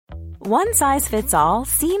One size fits all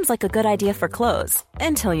seems like a good idea for clothes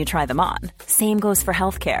until you try them on. Same goes for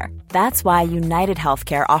healthcare. That's why United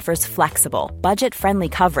Healthcare offers flexible, budget-friendly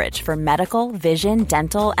coverage for medical, vision,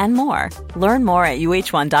 dental, and more. Learn more at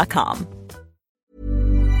uh1.com.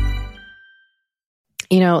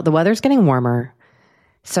 You know, the weather's getting warmer,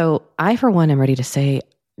 so I, for one, am ready to say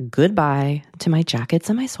goodbye to my jackets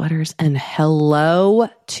and my sweaters and hello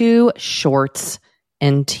to shorts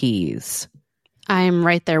and tees. I'm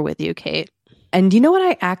right there with you, Kate. And you know what?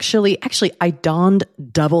 I actually, I donned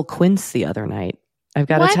double quince the other night. I've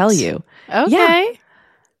got to tell you. Okay.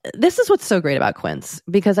 Yeah. This is what's so great about quince,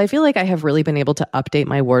 because I feel like I have really been able to update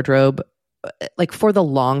my wardrobe like for the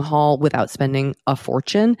long haul without spending a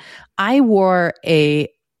fortune. I wore a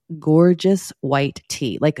gorgeous white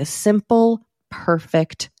tee, like a simple,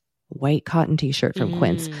 perfect white cotton t-shirt from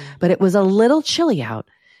Quince, but it was a little chilly out.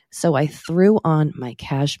 So I threw on my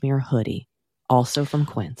cashmere hoodie, also from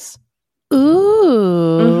Quince.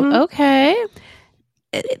 Ooh, okay.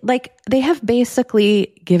 Like, they have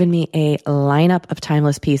basically given me a lineup of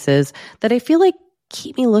timeless pieces that I feel like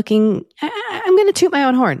keep me looking, I'm going to toot my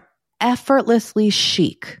own horn, effortlessly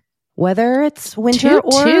chic, whether it's winter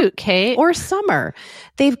Kate. or summer.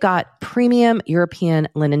 They've got premium European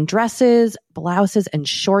linen dresses, blouses, and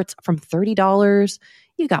shorts from $30.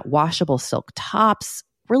 You got washable silk tops,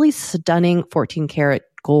 really stunning 14 karat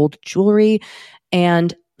gold jewelry,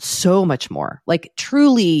 and so much more. Like,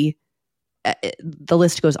 truly, the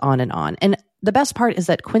list goes on. And the best part is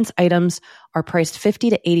that Quince items are priced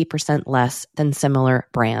 50 to 80% less than similar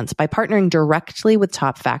brands. By partnering directly with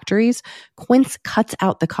top factories, Quince cuts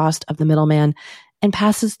out the cost of the middleman and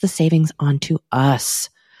passes the savings on to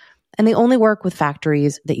us. And they only work with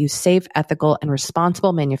factories that use safe, ethical, and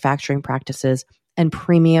responsible manufacturing practices and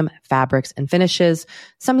premium fabrics and finishes,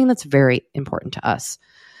 something that's very important to us.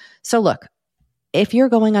 So look, if you're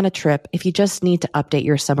going on a trip, if you just need to update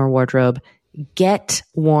your summer wardrobe, get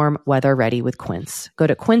warm weather ready with Quince. Go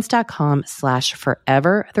to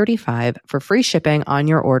quince.com/forever35 for free shipping on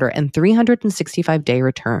your order and 365-day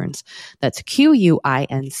returns. That's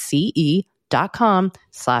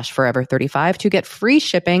QUINCE.com/forever35 to get free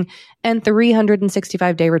shipping and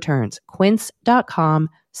 365-day returns.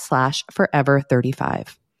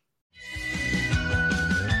 Quince.com/forever35.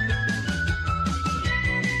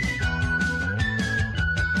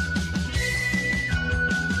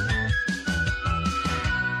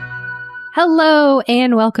 Hello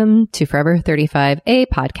and welcome to Forever 35, a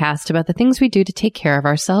podcast about the things we do to take care of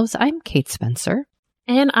ourselves. I'm Kate Spencer.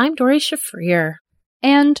 And I'm Dory Shafrir.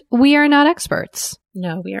 And we are not experts.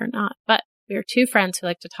 No, we are not. But we are two friends who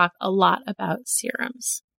like to talk a lot about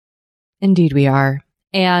serums. Indeed we are.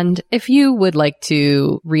 And if you would like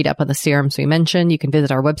to read up on the serums we mentioned, you can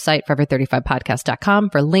visit our website, forever35podcast.com,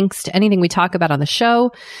 for links to anything we talk about on the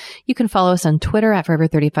show. You can follow us on Twitter at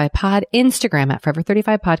Forever35Pod, Instagram at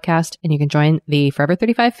Forever35Podcast, and you can join the Forever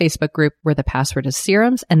 35 Facebook group where the password is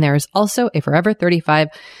serums. And there is also a Forever 35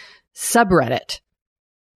 subreddit.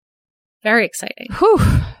 Very exciting. Whew.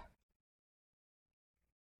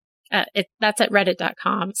 That's at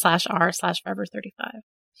reddit.com/r/forever35.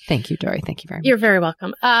 Thank you, Dory. Thank you very much. You're very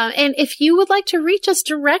welcome. And if you would like to reach us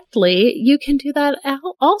directly, you can do that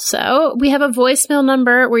also. We have a voicemail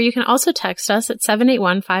number where you can also text us at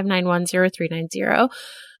 781-591-0390.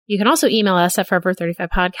 You can also email us at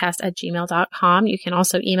forever35podcast@gmail.com. You can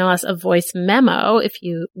also email us a voice memo if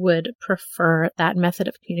you would prefer that method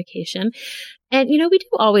of communication. And, we do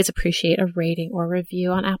always appreciate a rating or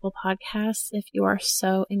review on Apple Podcasts if you are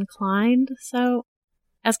so inclined. So,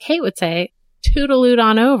 as Kate would say, toodaloot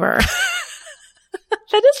on over.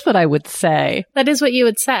 That is what I would say. That is what you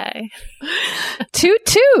would say. Toot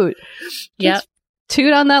toot. Yep. Just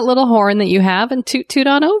toot on that little horn that you have and toot toot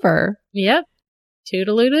on over. Yep.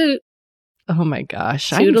 Toodaloo. Oh my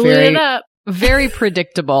gosh. Toodaloo it up. Very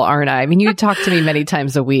predictable, aren't I? I mean, you talk to me many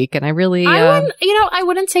times a week and I really... I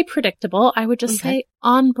wouldn't say predictable. I would just say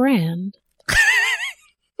on brand.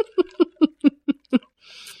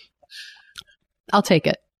 I'll take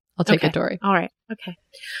it. I'll take it, Dory. All right. Okay.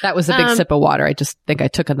 That was a big sip of water. I just think I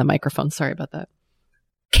took on the microphone. Sorry about that.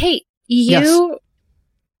 Kate, you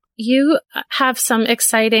have some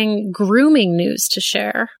exciting grooming news to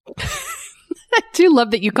share. I do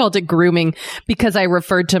love that you called it grooming because I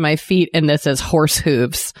referred to my feet in this as horse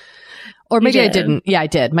hooves. Or maybe I didn't. Yeah, I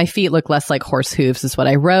did. My feet look less like horse hooves is what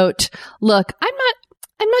I wrote. Look,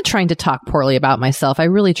 I'm not trying to talk poorly about myself. I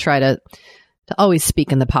really try to always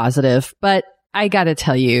speak in the positive, but I got to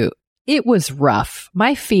tell you, it was rough.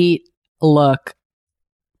 My feet look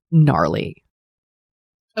gnarly.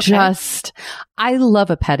 I love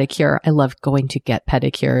a pedicure. I love going to get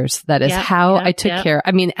pedicures. That is how I took care.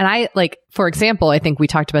 I mean, and I like, for example, I think we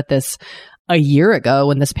talked about this a year ago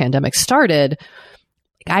when this pandemic started.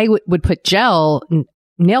 I would put gel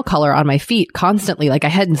nail color on my feet constantly. Like I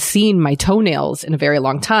hadn't seen my toenails in a very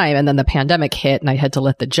long time. And then the pandemic hit and I had to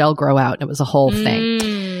let the gel grow out and it was a whole thing.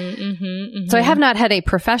 So I have not had a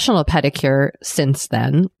professional pedicure since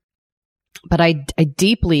then, but I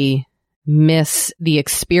deeply miss the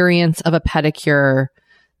experience of a pedicure,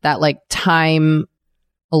 that like time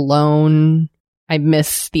alone. I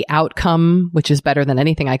miss the outcome, which is better than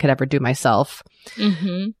anything I could ever do myself.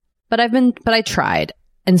 But I tried.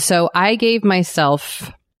 And so I gave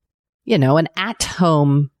myself, an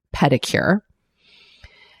at-home pedicure.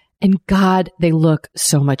 And God, they look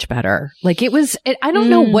so much better. Like I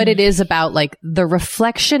don't know what it is about like the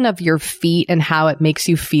reflection of your feet and how it makes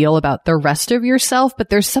you feel about the rest of yourself. But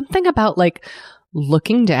there's something about like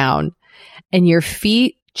looking down and your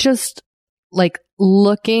feet just like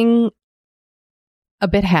looking a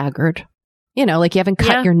bit haggard. Like you haven't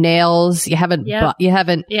cut your nails. You haven't buffed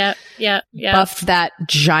that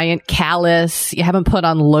giant callus. You haven't put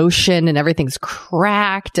on lotion and everything's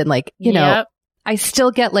cracked. And like, I still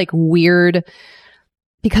get like weird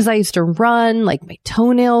because I used to run, like my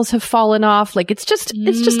toenails have fallen off. Like it's just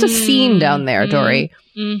a scene down there, Doree.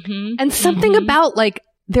 And something about like,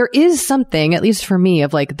 there is something, at least for me,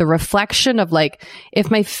 of like the reflection of like, if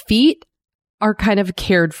my feet are kind of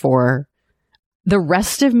cared for, the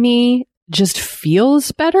rest of me just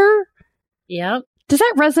feels better. Yep. Does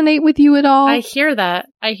that resonate with you at all? I hear that.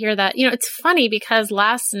 It's funny because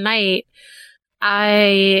last night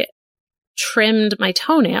I trimmed my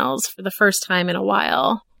toenails for the first time in a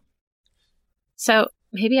while. So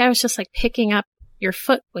maybe I was just like picking up your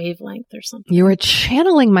foot wavelength or something. You were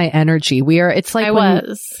channeling my energy. It's like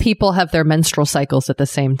when people have their menstrual cycles at the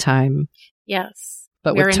same time. Yes.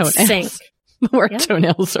 But we're with toenails. In sync. Where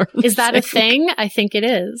toenails are. Is that a thing? I think it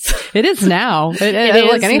is. It is now. It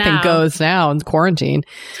is like anything now. Goes now in quarantine.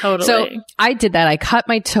 Totally. So I did that. I cut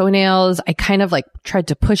my toenails. I kind of like tried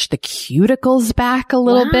to push the cuticles back a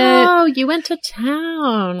little bit. Oh, you went to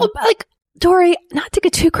town. Well, like, Doree, not to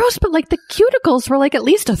get too gross, but like the cuticles were like at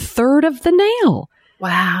least a third of the nail.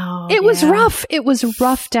 Wow. It was rough. It was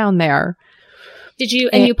rough down there. Did you,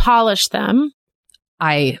 and you polished them?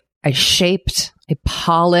 I shaped, I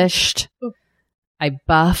polished. Ooh. I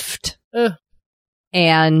buffed. Ugh.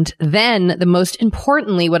 And then the most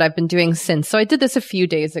importantly, what I've been doing since, so I did this a few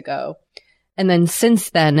days ago. And then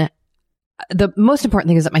since then, the most important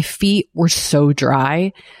thing is that my feet were so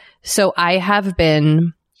dry. So I have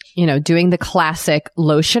been, doing the classic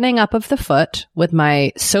lotioning up of the foot with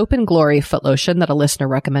my Soap and Glory foot lotion that a listener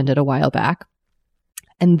recommended a while back.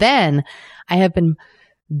 And then I have been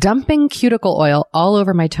dumping cuticle oil all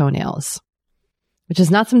over my toenails, which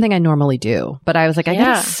is not something I normally do. But I was like, I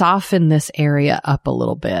gotta soften this area up a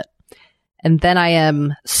little bit. And then I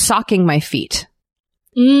am socking my feet.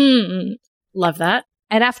 Love that.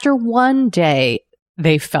 And after one day,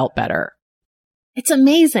 they felt better. It's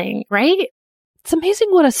amazing, right? It's amazing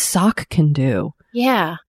what a sock can do.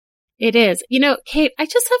 Yeah, it is. Kate, I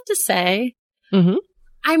just have to say,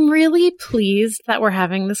 I'm really pleased that we're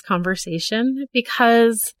having this conversation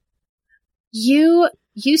because you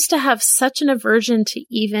used to have such an aversion to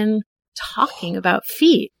even talking about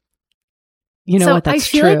feet. You know what? That's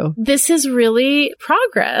true. Like this is really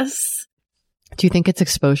progress. Do you think it's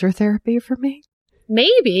exposure therapy for me?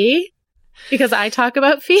 Maybe. Because I talk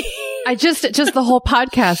about feet. I just the whole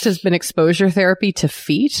podcast has been exposure therapy to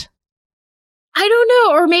feet. I don't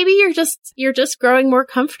know. Or maybe you're just growing more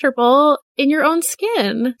comfortable in your own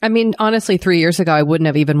skin. I mean, honestly, 3 years ago, I wouldn't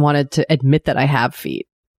have even wanted to admit that I have feet.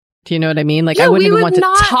 Do you know what I mean? Like, I wouldn't even want to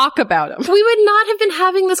talk about them. We would not have been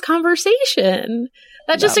having this conversation.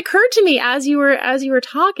 That just occurred to me as you were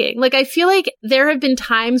talking. Like, I feel like there have been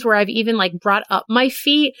times where I've even like brought up my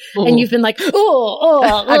feet and you've been like,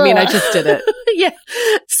 oh. I mean, I just did it. Yeah.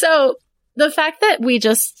 So the fact that we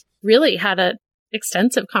just really had a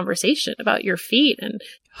extensive conversation about your feet and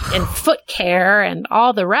foot care and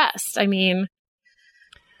all the rest. I mean,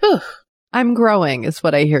 I'm growing is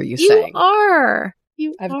what I hear you saying. You are.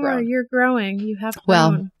 Grown. You're growing. You have grown.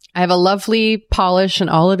 Well, I have a lovely polish, an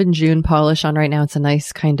olive and June polish on right now. It's a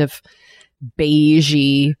nice kind of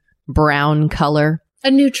beigey brown color.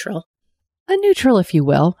 A neutral, if you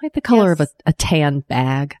will. Like the color of a tan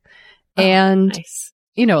bag. And, nice.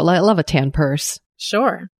 I love a tan purse.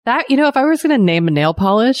 Sure. That, if I was going to name a nail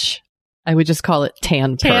polish, I would just call it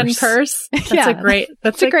tan purse. Tan purse?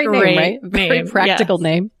 That's a great name, right? Very practical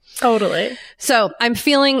name. Totally. So I'm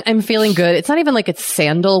feeling good. It's not even like it's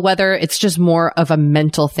sandal weather. It's just more of a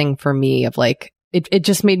mental thing for me of like, it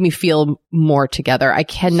just made me feel more together. I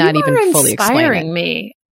cannot even fully explain it. Inspiring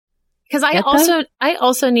me. Because I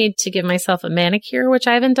also need to give myself a manicure, which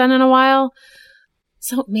I haven't done in a while.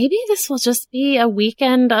 So maybe this will just be a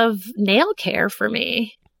weekend of nail care for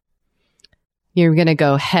me. You're going to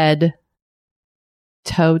go head,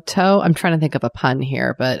 toe. I'm trying to think of a pun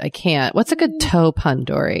here, but I can't. What's a good toe pun,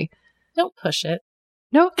 Dory? Don't push it.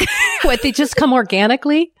 No. What, they just come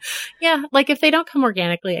organically? Yeah. Like if they don't come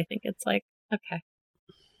organically, I think it's like, okay.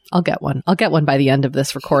 I'll get one. I'll get one by the end of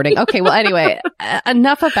this recording. Okay. Well, anyway,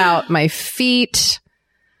 enough about my feet,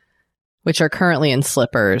 which are currently in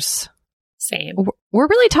slippers. Same. We're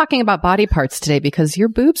really talking about body parts today because your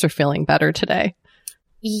boobs are feeling better today.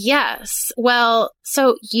 Yes. Well,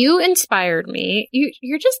 so you inspired me.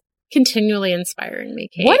 You're just continually inspiring me,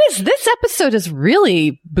 Kate. This episode is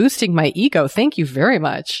really boosting my ego. Thank you very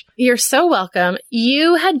much. You're so welcome.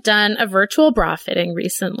 You had done a virtual bra fitting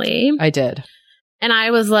recently. I did. And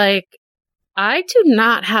I was like, I do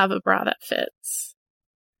not have a bra that fits.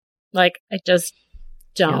 Like, I just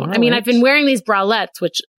don't. Yeah, I mean, I've been wearing these bralettes,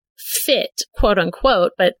 which fit, quote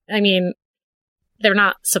unquote, but I mean, they're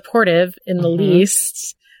not supportive in the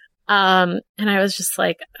least. And I was just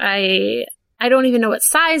like, I don't even know what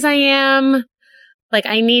size I am. Like,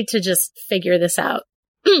 I need to just figure this out.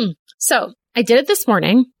 So I did it this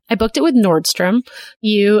morning. I booked it with Nordstrom.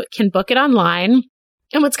 You can book it online.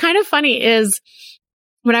 And what's kind of funny is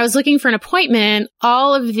when I was looking for an appointment,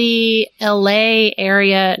 all of the LA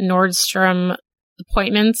area Nordstrom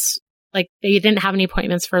appointments, like they didn't have any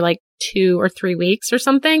appointments for like 2 or 3 weeks or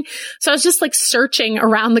something. So I was just like searching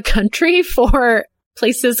around the country for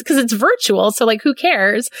places because it's virtual. So like, who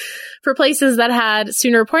cares, for places that had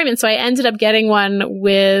sooner appointments. So I ended up getting one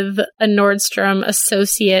with a Nordstrom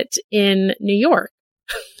associate in New York.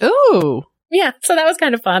 Ooh. Yeah. So that was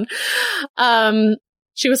kind of fun.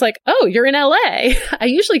 She was like, "Oh, you're in LA. I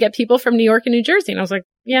usually get people from New York and New Jersey." And I was like,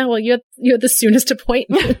 "Yeah, well, you had the soonest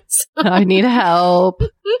appointment." I need help.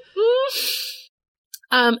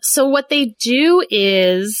 So what they do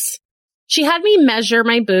is she had me measure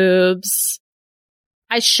my boobs.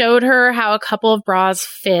 I showed her how a couple of bras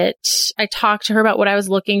fit. I talked to her about what I was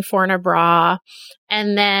looking for in a bra.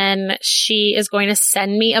 And then she is going to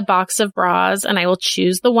send me a box of bras and I will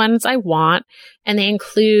choose the ones I want. And they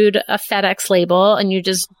include a FedEx label and you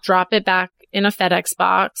just drop it back in a FedEx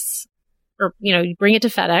box, or, you bring it to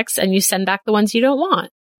FedEx and you send back the ones you don't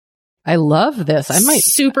want. I love this. I might.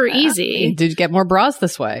 Super easy. Did you get more bras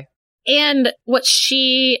this way? And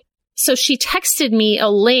so she texted me a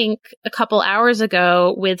link a couple hours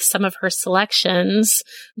ago with some of her selections.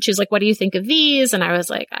 And she was like, "What do you think of these?" And I was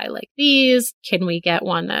like, "I like these. Can we get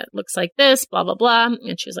one that looks like this? Blah, blah, blah."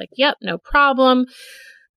 And she was like, "Yep, no problem."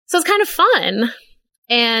 So it's kind of fun.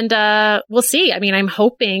 And we'll see. I mean, I'm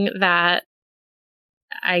hoping that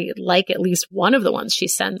I like at least one of the ones she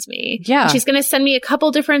sends me. Yeah. And she's going to send me a couple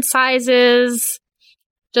different sizes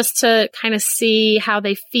just to kind of see how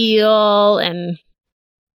they feel. And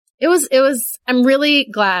I'm really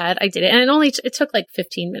glad I did it. And it took like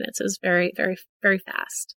 15 minutes. It was very, very, very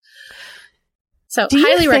fast. So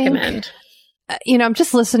highly recommend. I'm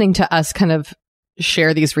just listening to us kind of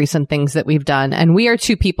share these recent things that we've done. And we are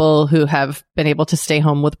two people who have been able to stay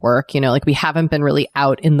home with work. Like we haven't been really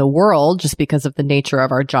out in the world just because of the nature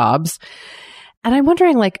of our jobs. And I'm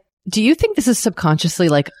wondering, like, do you think this is subconsciously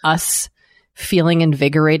like us feeling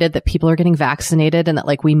invigorated that people are getting vaccinated and that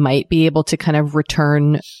like we might be able to kind of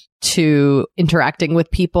return to interacting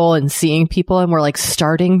with people and seeing people, and we're like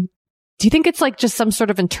starting? Do you think it's like just some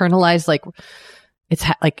sort of internalized, like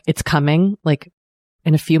it's coming, like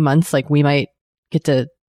in a few months, like we might get to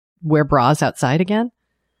wear bras outside again?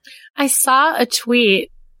 I saw a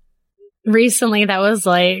tweet recently that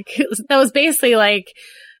was basically like,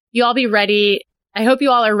 "You all be ready. I hope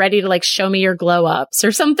you all are ready to like show me your glow ups,"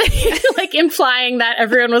 or something, like implying that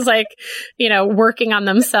everyone was like, working on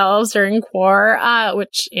themselves during quar,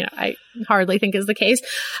 which, I hardly think is the case.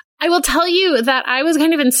 I will tell you that I was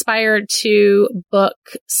kind of inspired to book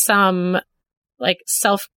some like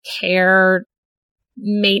self-care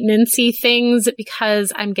maintenance-y things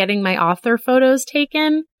because I'm getting my author photos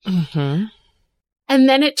taken. Mm-hmm. And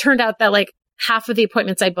then it turned out that like half of the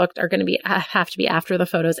appointments I booked are going to have to be after the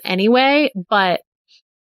photos anyway. But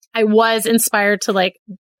I was inspired to like,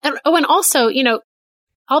 and also,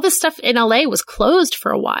 all this stuff in LA was closed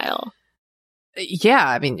for a while. Yeah.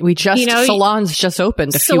 I mean, salons just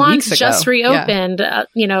opened a few weeks ago. Salons just reopened.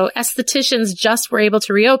 Yeah. Estheticians just were able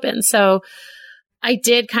to reopen. So I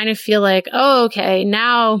did kind of feel like, oh, okay,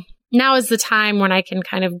 now now is the time when I can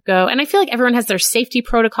kind of go. And I feel like everyone has their safety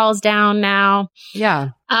protocols down now. Yeah.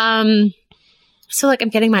 So like I'm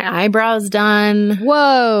getting my eyebrows done.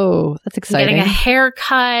 Whoa, that's exciting. I'm getting a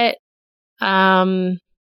haircut.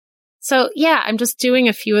 So yeah, I'm just doing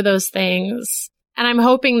a few of those things. And I'm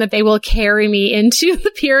hoping that they will carry me into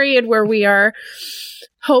the period where we are,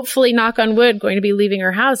 hopefully, knock on wood, going to be leaving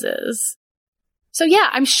our houses. So yeah,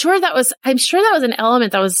 I'm sure that was an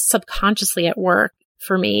element that was subconsciously at work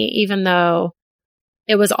for me, even though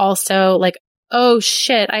it was also like, oh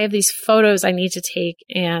shit, I have these photos I need to take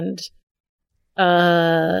and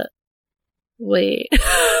wait.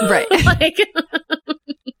 Right. Like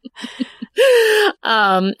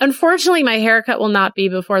unfortunately my haircut will not be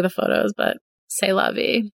before the photos, but c'est la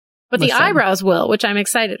vie. But Listen. the eyebrows will, which I'm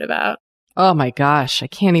excited about. Oh my gosh, I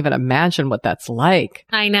can't even imagine what that's like.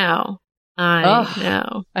 I know. I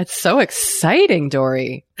know. That's so exciting,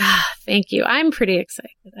 Dory. Thank you. I'm pretty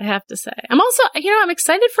excited, I have to say. I'm also, I'm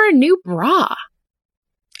excited for a new bra.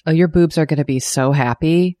 Oh, your boobs are going to be so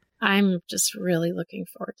happy. I'm just really looking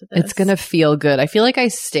forward to this. It's going to feel good. I feel like I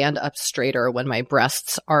stand up straighter when my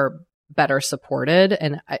breasts are better supported,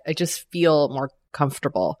 and I just feel more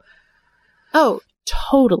comfortable. Oh,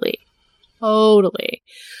 totally. Totally.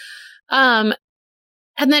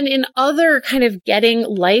 And then in other kind of getting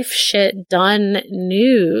life shit done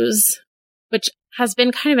news, which has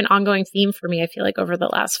been kind of an ongoing theme for me, I feel like, over the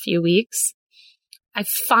last few weeks, I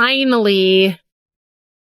finally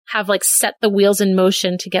have like set the wheels in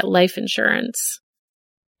motion to get life insurance.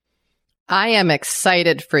 I am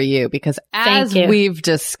excited for you because as we've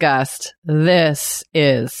discussed, this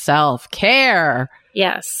is self-care.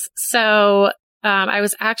 Yes. So I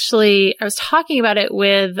was talking about it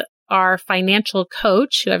with our financial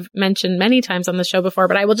coach, who I've mentioned many times on the show before,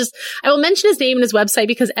 but I will mention his name and his website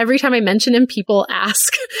because every time I mention him, people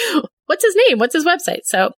ask, what's his name? What's his website?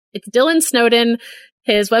 So it's Dylan Snowden.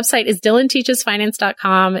 His website is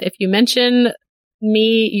dylanteachesfinance.com. If you mention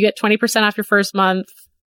me, you get 20% off your first month.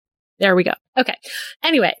 There we go. Okay.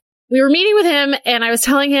 Anyway, we were meeting with him and I was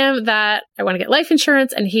telling him that I want to get life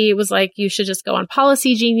insurance. And he was like, you should just go on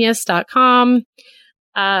policygenius.com.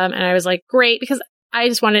 And I was like, great, because I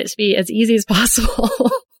just wanted it to be as easy as possible.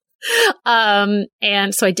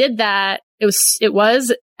 And so I did that. It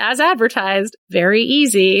was as advertised, very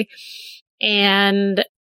easy. And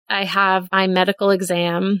I have my medical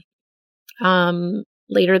exam,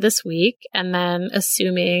 later this week. And then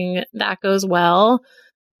assuming that goes well,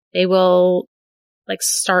 they will like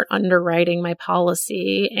start underwriting my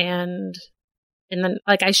policy and then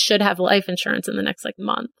like I should have life insurance in the next like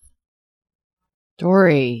month.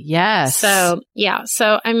 Dory, yes. So yeah,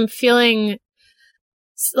 so I'm feeling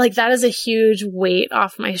like that is a huge weight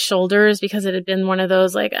off my shoulders because it had been one of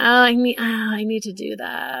those like, I need to do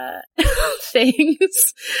that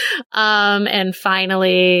things. And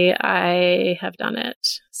finally I have done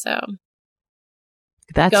it. So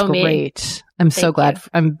that's go great. Me. I'm so glad. You.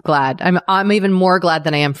 I'm glad. I'm even more glad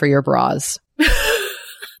than I am for your bras.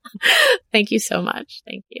 Thank you so much.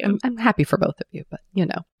 Thank you. I'm happy for both of you, but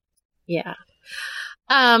Yeah.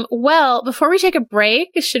 Well, before we take a break,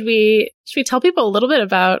 should we tell people a little bit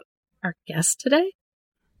about our guest today?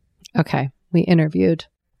 Okay. We interviewed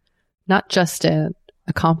not just an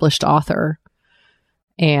accomplished author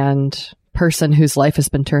and person whose life has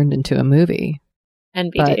been turned into a movie.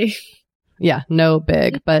 NBD. Yeah, no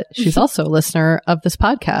big, but she's also a listener of this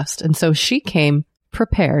podcast. And so she came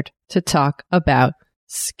prepared to talk about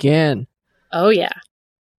skin. Oh, yeah.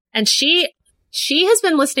 And she has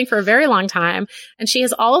been listening for a very long time. And she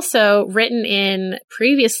has also written in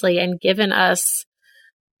previously and given us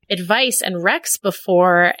advice and recs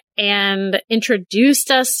before and introduced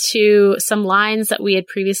us to some lines that we had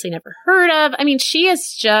previously never heard of. I mean,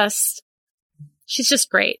 she's just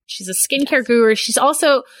great. She's a skincare guru. She's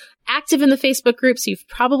also active in the Facebook group, so you've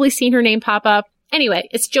probably seen her name pop up. Anyway,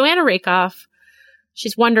 it's Joanna Rakoff.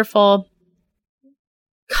 She's wonderful.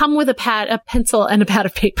 Come with a pencil, and a pad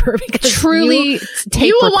of paper because truly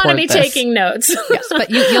you will want to be taking notes. Yes,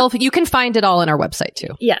 but you can find it all on our website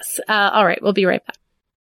too. Yes. All right. We'll be right back.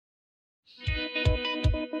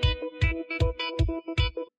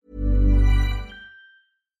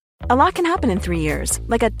 A lot can happen in 3 years,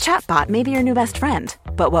 like a chatbot may be your new best friend.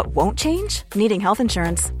 But what won't change? Needing health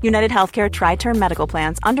insurance. United Healthcare Tri-Term Medical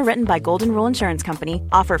Plans, underwritten by Golden Rule Insurance Company,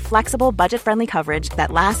 offer flexible, budget-friendly coverage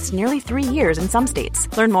that lasts nearly 3 years in some states.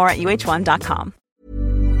 Learn more at uh1.com.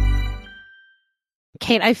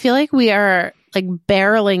 Kate, I feel like we are like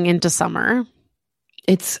barreling into summer.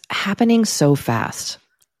 It's happening so fast.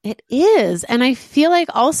 It is. And I feel like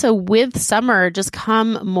also with summer just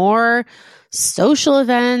come more social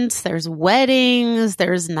events, there's weddings,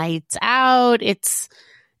 there's nights out, it's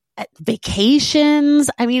vacations.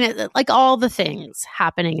 I mean, like all the things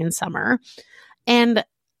happening in summer. And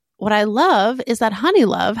what I love is that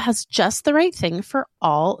Honeylove has just the right thing for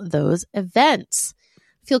all those events.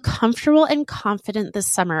 Feel comfortable and confident this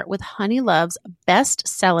summer with Honeylove's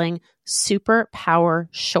best-selling Super Power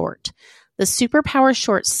Short. The Super Power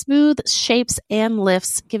Short smooths, shapes, and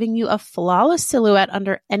lifts, giving you a flawless silhouette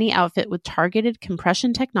under any outfit with targeted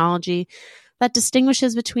compression technology that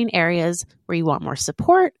distinguishes between areas where you want more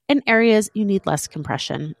support and areas you need less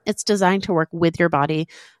compression. It's designed to work with your body,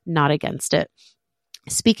 not against it.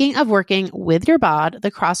 Speaking of working with your bod,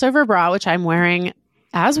 the crossover bra, which I'm wearing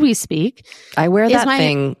as we speak. I wear that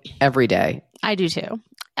thing every day. I do too.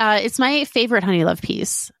 It's my favorite Honeylove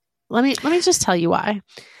piece. Let me just tell you why.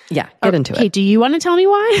 Yeah, get into it. Okay, do you want to tell me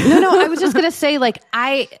why? No, I was just going to say, like,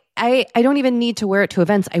 I don't even need to wear it to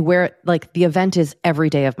events. I wear it, like, the event is every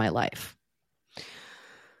day of my life.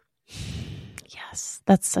 Yes,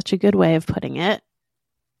 that's such a good way of putting it.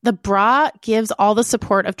 The bra gives all the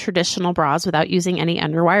support of traditional bras without using any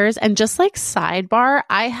underwires. And just like sidebar,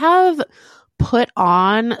 I have put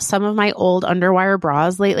on some of my old underwire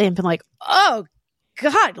bras lately and been like, oh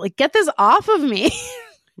God, like get this off of me.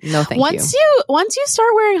 No, thank once you. Once you start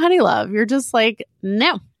wearing Honeylove, you're just like,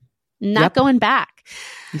 no, not going back.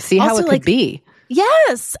 You see how it could be.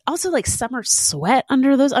 Yes. Also, like summer sweat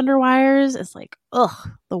under those underwires is like, the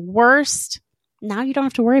worst. Now you don't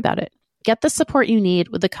have to worry about it. Get the support you need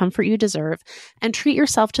with the comfort you deserve and treat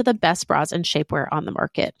yourself to the best bras and shapewear on the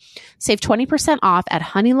market. Save 20% off at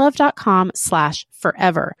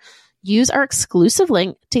honeylove.com/forever. Use our exclusive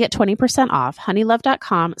link to get 20% off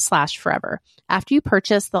honeylove.com/forever. After you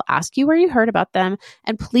purchase, they'll ask you where you heard about them,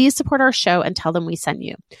 and please support our show and tell them we sent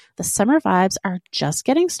you. The summer vibes are just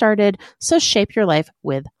getting started, so shape your life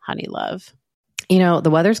with Honeylove. You know,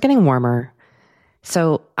 the weather's getting warmer,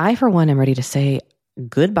 so I, for one, am ready to say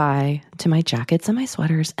goodbye to my jackets and my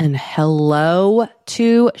sweaters and hello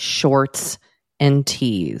to shorts and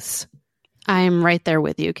tees. I'm right there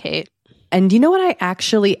with you, Kate. And you know what? I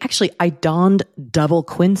actually, I donned double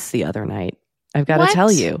quince the other night. I've got to tell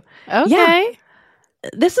you. Okay. Yeah.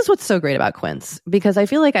 This is what's so great about quince, because I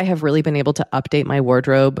feel like I have really been able to update my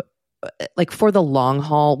wardrobe like for the long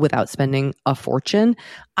haul without spending a fortune.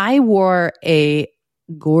 I wore a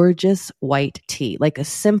gorgeous white tee, like a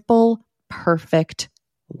simple, perfect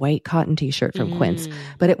white cotton t-shirt from Quince,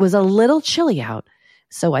 but it was a little chilly out.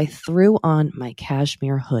 So I threw on my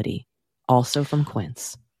cashmere hoodie, also from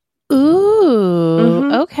Quince.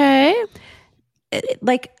 Ooh, okay.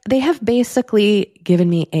 Like they have basically given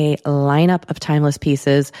me a lineup of timeless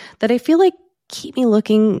pieces that I feel like keep me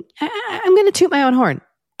looking, I'm going to toot my own horn,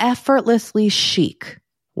 effortlessly chic.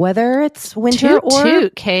 Whether it's winter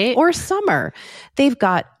or summer. They've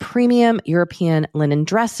got premium European linen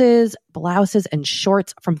dresses, blouses, and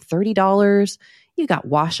shorts from $30. You got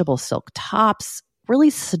washable silk tops,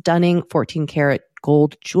 really stunning 14 karat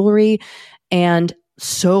gold jewelry, and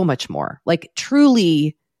so much more. Like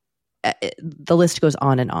truly, the list goes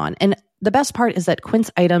on and on. And the best part is that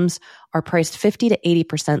Quince items are priced 50 to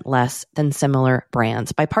 80% less than similar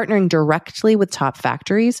brands. By partnering directly with top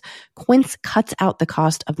factories, Quince cuts out the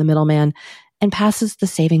cost of the middleman and passes the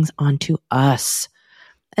savings on to us.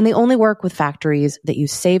 And they only work with factories that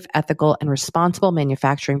use safe, ethical, and responsible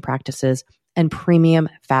manufacturing practices and premium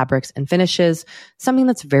fabrics and finishes, something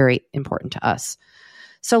that's very important to us.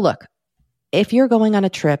 So look, if you're going on a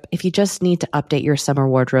trip, if you just need to update your summer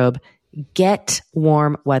wardrobe, get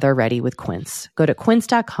warm weather ready with Quince. Go to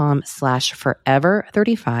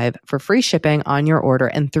quince.com/forever35 for free shipping on your order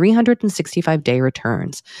and 365-day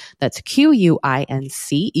returns. That's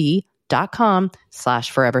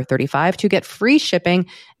QUINCE.com/forever35 to get free shipping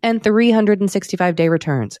and 365-day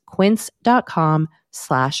returns.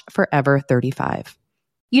 Quince.com/forever35.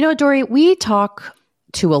 You know, Dory, we talk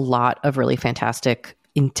to a lot of really fantastic,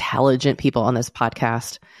 intelligent people on this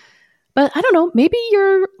podcast. But I don't know, maybe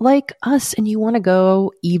you're like us and you want to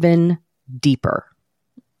go even deeper.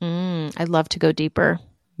 I'd love to go deeper.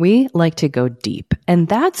 We like to go deep. And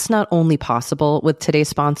that's not only possible with today's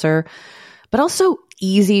sponsor, but also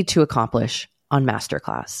easy to accomplish on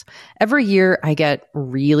Masterclass. Every year I get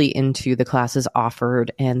really into the classes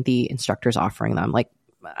offered and the instructors offering them. Like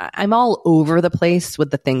I'm all over the place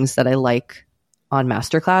with the things that I like on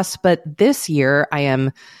Masterclass. But this year I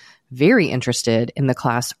am very interested in the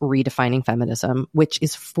class Redefining Feminism, which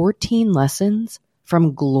is 14 lessons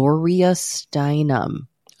from Gloria Steinem.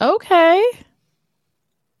 Okay.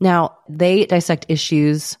 Now, they dissect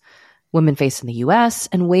issues women face in the U.S.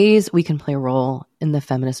 and ways we can play a role in the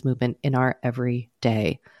feminist movement in our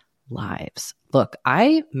everyday lives. Look,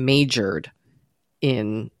 I majored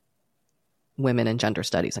in women and gender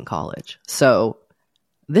studies in college. So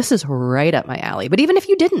this is right up my alley. But even if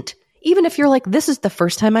you didn't, even if you're like, this is the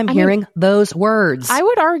first time I'm hearing those words. I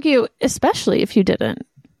would argue, especially if you didn't.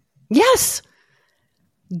 Yes.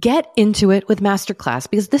 Get into it with Masterclass,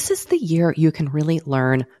 because this is the year you can really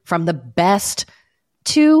learn from the best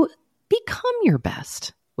to become your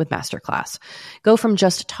best with Masterclass. Go from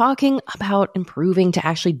just talking about improving to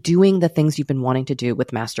actually doing the things you've been wanting to do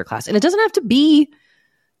with Masterclass. And it doesn't have to be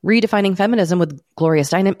redefining feminism with Gloria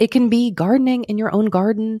Steinem. It can be gardening in your own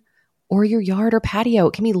garden or your yard or patio.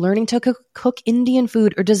 It can be learning to cook Indian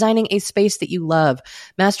food or designing a space that you love.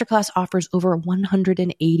 Masterclass offers over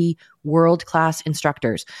 180 world-class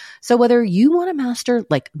instructors. So whether you want to master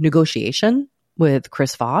like negotiation with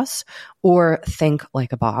Chris Voss, or think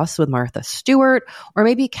like a boss with Martha Stewart, or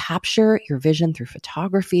maybe capture your vision through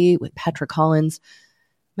photography with Petra Collins,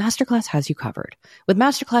 Masterclass has you covered. With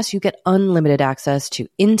Masterclass, you get unlimited access to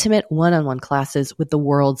intimate one-on-one classes with the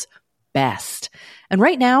world's best. And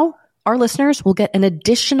right now, our listeners will get an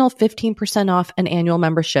additional 15% off an annual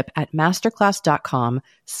membership at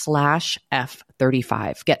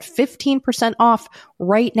masterclass.com/F35. Get 15% off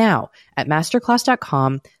right now at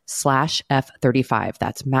masterclass.com/F35.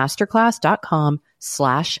 That's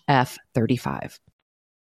masterclass.com/F35.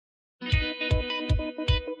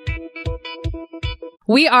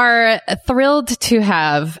 We are thrilled to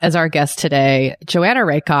have as our guest today, Joanna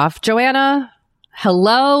Rakoff. Joanna,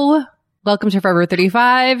 hello. Welcome to Forever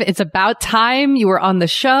 35. It's about time you were on the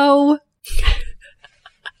show.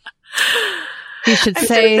 We should I'm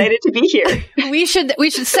so excited to be here. We should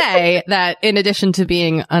say that in addition to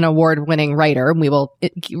being an award-winning writer, we will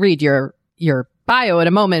read your bio in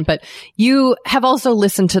a moment, but you have also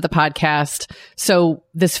listened to the podcast. So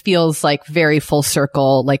this feels like very full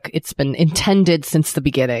circle, like it's been intended since the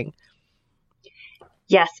beginning.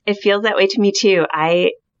 Yes, it feels that way to me too.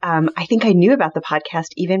 I think I knew about the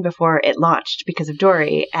podcast even before it launched because of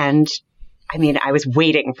Dory. And I mean, I was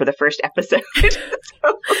waiting for the first episode. So.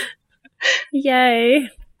 Yay.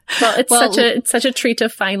 Well, it's such a treat to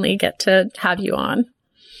finally get to have you on.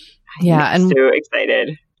 I'm so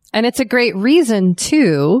excited. And it's a great reason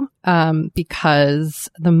too, because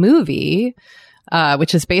the movie,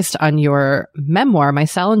 which is based on your memoir, My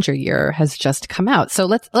Salinger Year, has just come out. So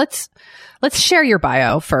let's share your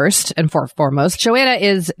bio first and foremost. Joanna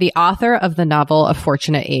is the author of the novel A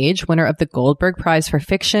Fortunate Age, winner of the Goldberg Prize for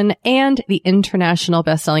Fiction, and the international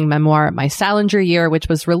bestselling memoir My Salinger Year, which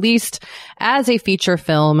was released as a feature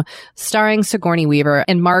film starring Sigourney Weaver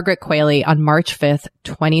and Margaret Qualley on March 5th,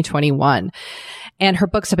 2021. And her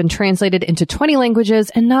books have been translated into 20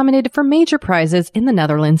 languages and nominated for major prizes in the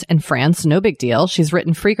Netherlands and France. No big deal. She's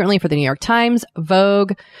written frequently for the New York Times,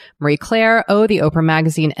 Vogue, Marie Claire, the Oprah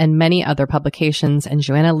Magazine, and many other publications. And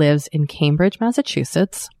Joanna lives in Cambridge,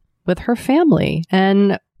 Massachusetts with her family.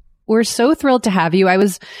 And we're so thrilled to have you. I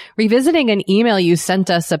was revisiting an email you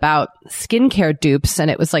sent us about skincare dupes,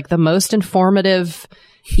 and it was like the most informative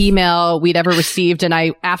email we'd ever received.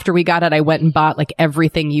 And after we got it, I went and bought like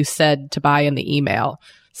everything you said to buy in the email.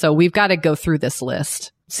 So we've got to go through this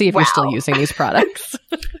list, see if you're still using these products.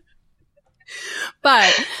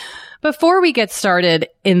 But before we get started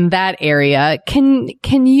in that area, can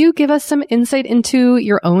you give us some insight into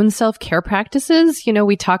your own self-care practices? You know,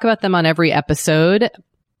 we talk about them on every episode.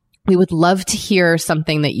 We would love to hear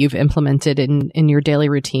something that you've implemented in your daily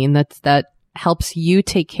routine that helps you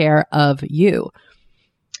take care of you.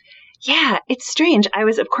 Yeah, it's strange. I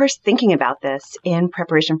was, of course, thinking about this in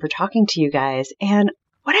preparation for talking to you guys. And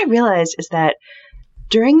what I realized is that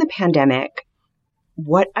during the pandemic,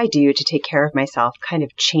 what I do to take care of myself kind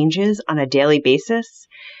of changes on a daily basis.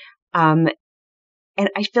 And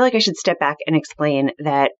I feel like I should step back and explain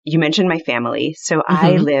that you mentioned my family. So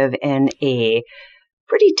I live in a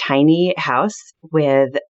pretty tiny house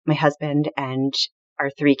with my husband and our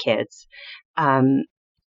 3 kids.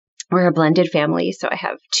 We're a blended family, so I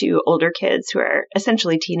have 2 older kids who are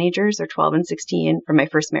essentially teenagers. They're 12 and 16 from my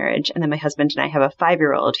first marriage. And then my husband and I have a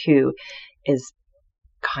 5-year-old who is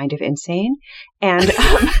kind of insane. And,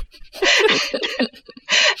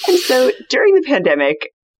 and so during the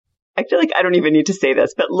pandemic, I feel like I don't even need to say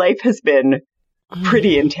this, but life has been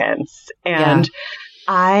pretty intense. And right?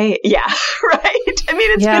 I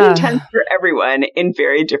mean, it's been intense for everyone in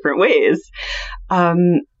very different ways.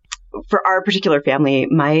 For our particular family,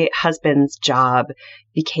 my husband's job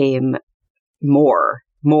became more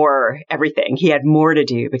everything. He had more to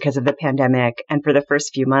do because of the pandemic. And for the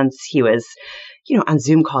first few months, he was, on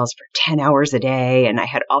Zoom calls for 10 hours a day. And I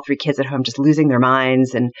had all 3 kids at home just losing their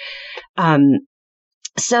minds. And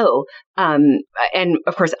So, and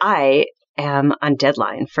of course, I am on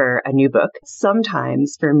deadline for a new book.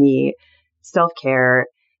 Sometimes for me, self-care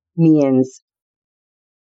means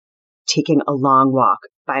taking a long walk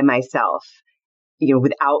by myself,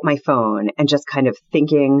 without my phone, and just kind of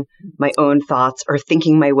thinking my own thoughts, or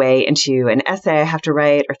thinking my way into an essay I have to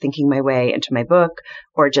write, or thinking my way into my book,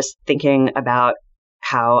 or just thinking about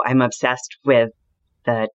how I'm obsessed with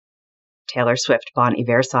the Taylor Swift Bon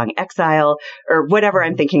Iver song Exile, or whatever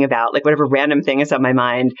I'm thinking about, like whatever random thing is on my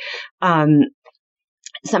mind.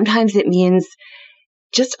 Sometimes it means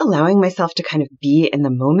just allowing myself to kind of be in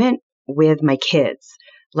the moment with my kids,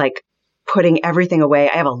 like putting everything away.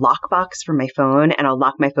 I have a lockbox for my phone, and I'll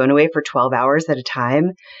lock my phone away for 12 hours at a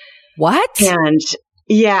time. What? And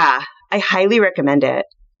yeah, I highly recommend it.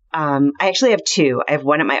 I actually have two. I have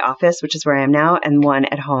one at my office, which is where I am now, and one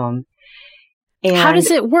at home. And how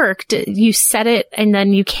does it work? Do you set it and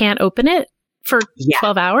then you can't open it for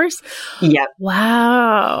 12 hours? Yep.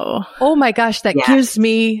 Wow. Oh my gosh, that gives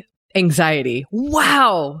me anxiety.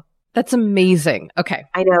 Wow. That's amazing. Okay.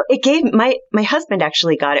 I know. It gave my husband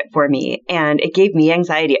actually got it for me, and it gave me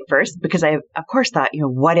anxiety at first, because I, of course, thought,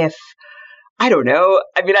 what if, I don't know.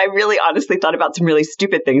 I mean, I really honestly thought about some really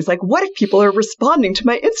stupid things. Like, what if people are responding to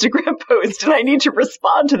my Instagram post and I need to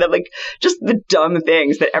respond to them? Like, just the dumb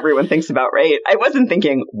things that everyone thinks about, right? I wasn't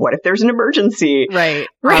thinking, what if there's an emergency? Right.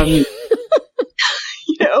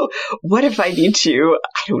 What if I need to,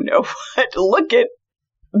 I don't know what, look at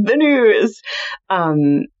the news?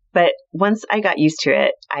 But once I got used to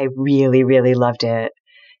it, I really, really loved it.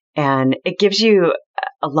 And it gives you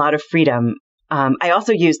a lot of freedom. I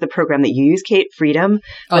also use the program that you use, Kate, Freedom.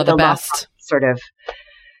 Oh, the best. Sort of.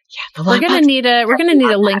 Yeah, we're gonna need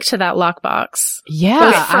a link to that lockbox. Yeah,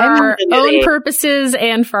 both for our own purposes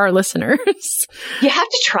and for our listeners. You have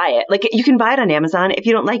to try it. Like, you can buy it on Amazon. If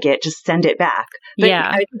you don't like it, just send it back. But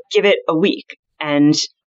I would give it a week, and just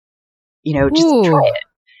try it.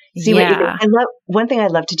 See what you think. One thing I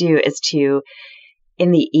love to do is to,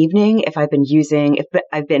 in the evening, if I've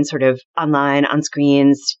been sort of online on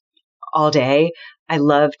screens all day, I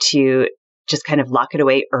love to just kind of lock it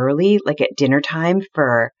away early, like at dinner time,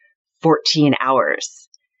 for 14 hours.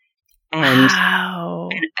 And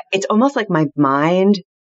it's almost like my mind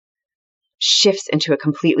shifts into a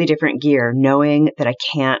completely different gear, knowing that I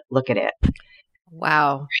can't look at it.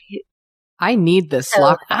 Wow. I need this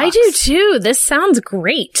lockbox. I do too. This sounds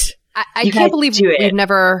great. I can't believe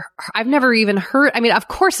I've never even heard. I mean, of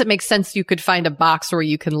course it makes sense you could find a box where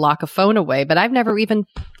you can lock a phone away, but I've never even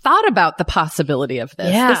thought about the possibility of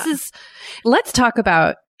this. Yeah. Let's talk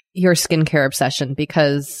about your skincare obsession,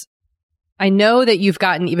 because I know that you've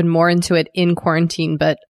gotten even more into it in quarantine,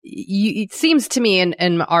 but it seems to me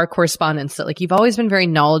in our correspondence that, like, you've always been very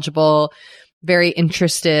knowledgeable, very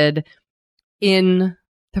interested in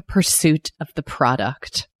the pursuit of the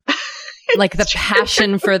product. Like the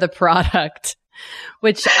passion for the product,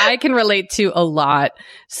 which I can relate to a lot.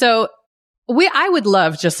 So I would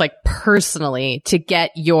love, just like personally, to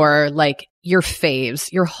get your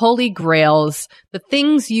faves, your holy grails, the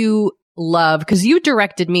things you love, because you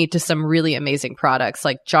directed me to some really amazing products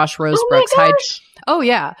like Josh Rosebrook's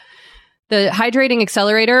the Hydrating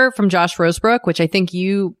Accelerator from Josh Rosebrook, which I think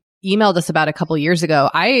you emailed us about a couple years ago.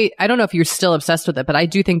 I don't know if you're still obsessed with it, but I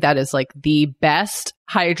do think that is like the best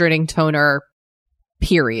hydrating toner,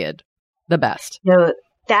 period. The best. No,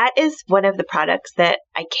 that is one of the products that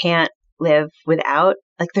I can't live without.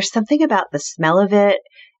 Like, there's something about the smell of it.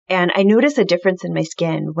 And I notice a difference in my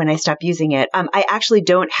skin when I stop using it. I actually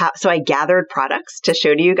don't have, so I gathered products to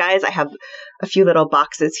show to you guys. I have a few little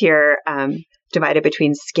boxes here, divided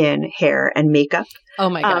between skin, hair, and makeup.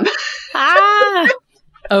 Oh my God.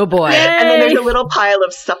 Oh boy. Yay. And then there's a little pile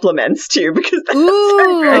of supplements too, because that's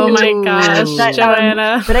oh my gosh,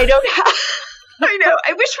 Joanna. But I don't have, I know.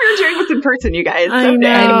 I wish we were doing this in person, you guys. I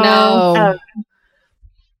know.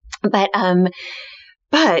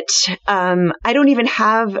 But I don't even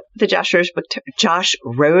have the Josh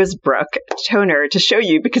Rosebrook toner to show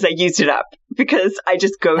you, because I used it up, because I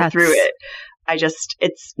just go through it.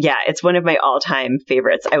 It's one of my all-time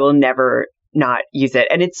favorites. I will never not use it.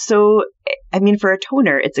 And it's so, I mean, for a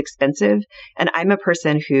toner, it's expensive. And I'm a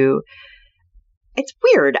person who, it's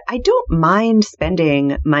weird. I don't mind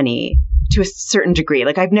spending money to a certain degree.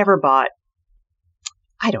 Like, I've never bought,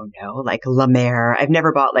 I don't know, like La Mer. I've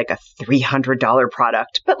never bought like a $300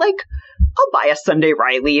 product, but like, I'll buy a Sunday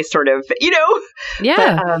Riley sort of,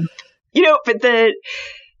 Yeah. But the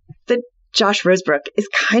Josh Rosebrook is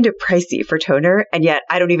kind of pricey for toner. And yet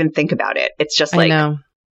I don't even think about it. It's just like, I know.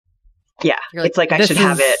 Yeah, it's like I should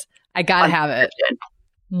have it. I gotta have it.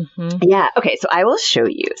 Mm-hmm. Yeah. Okay. So I will show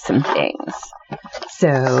you some things.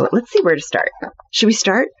 So let's see where to start. Should we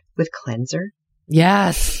start with cleanser?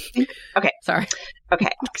 Yes. Okay. Sorry. Okay.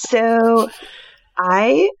 So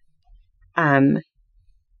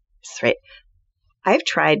that's right. I've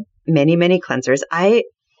tried many, many cleansers. I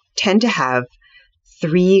tend to have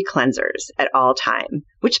 3 cleansers at all time,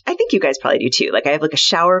 which I think you guys probably do too. Like I have like a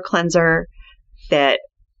shower cleanser that,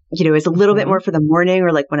 is a little bit more for the morning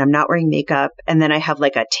or like when I'm not wearing makeup. And then I have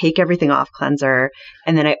like a take everything off cleanser.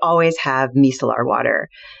 And then I always have micellar water.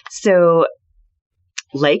 So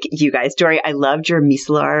like you guys, Dory, I loved your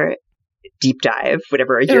micellar deep dive,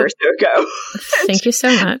 whatever, a year or so ago. Thank you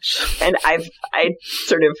so much. And I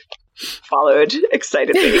sort of followed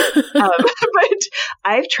excitedly. But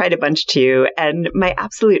I've tried a bunch too. And my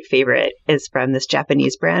absolute favorite is from this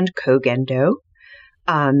Japanese brand, Kogendo.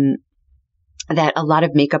 That a lot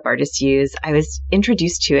of makeup artists use. I was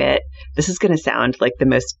introduced to it. This is going to sound like the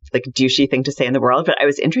most like douchey thing to say in the world, but I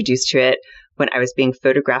was introduced to it when I was being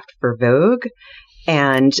photographed for Vogue,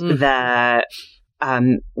 and the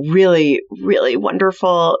really, really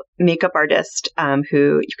wonderful makeup artist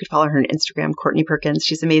who you could follow her on Instagram, Courtney Perkins.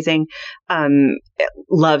 She's amazing.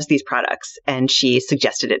 Loves these products, and she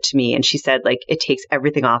suggested it to me, and she said like it takes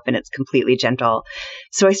everything off and it's completely gentle.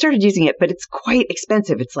 So I started using it, but it's quite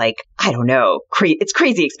expensive. It's like, I don't know, it's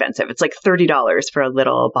crazy expensive. It's like $30 for a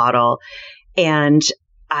little bottle, and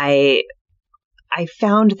I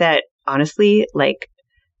found that honestly, like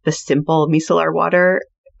the simple micellar water,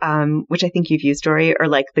 which I think you've used, Dory, or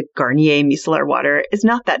like the Garnier micellar water, is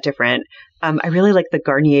not that different. I really like the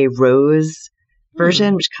Garnier Rose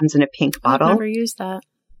version, which comes in a pink bottle. I've never used that.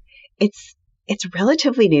 It's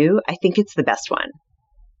relatively new. I think it's the best one.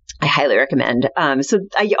 I highly recommend. So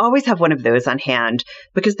I always have one of those on hand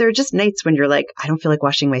because there are just nights when you're like, I don't feel like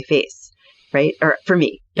washing my face, right? Or for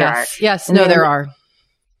me, there are. Yes. No, there are.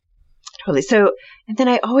 Totally. So, and then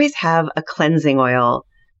I always have a cleansing oil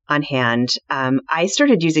on hand. I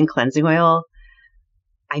started using cleansing oil,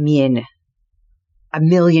 a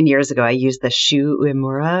million years ago. I used the Shu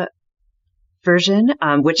Uemura version,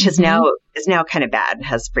 which is now kind of bad,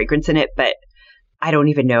 has fragrance in it, but I don't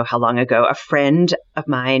even know how long ago. A friend of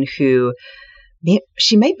mine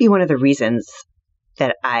she might be one of the reasons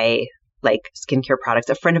that I like skincare products.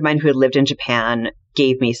 A friend of mine who had lived in Japan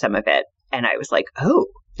gave me some of it, and I was like, oh,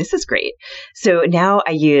 this is great. So now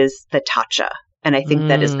I use the Tatcha. And I think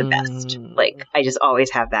that is the best. Like, I just always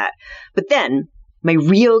have that. But then my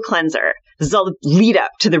real cleanser, this is all the lead up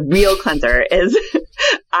to the real cleanser, is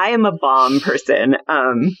I am a balm person.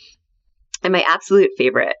 And my absolute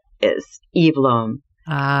favorite is Yves L'Homme,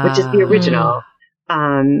 which is the original.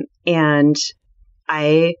 And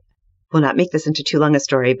I will not make this into too long a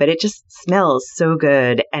story, but it just smells so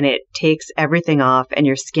good. And it takes everything off and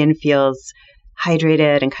your skin feels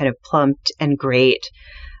hydrated and kind of plumped and great.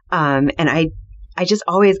 And I just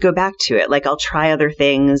always go back to it. Like I'll try other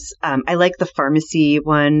things. I like the pharmacy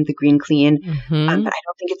one, the Green Clean, but I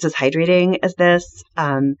don't think it's as hydrating as this.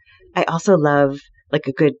 I also love like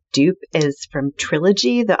a good dupe is from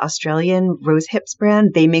Trilogy, the Australian Rose Hips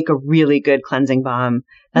brand. They make a really good cleansing balm.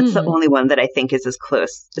 That's the only one that I think is as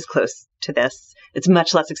close to this. It's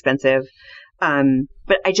much less expensive.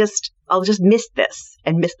 But I'll just miss this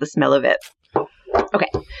and miss the smell of it. Okay.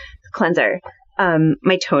 Cleanser.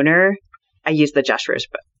 My toner, I use the Josh Rosebrook.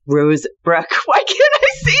 Why can't I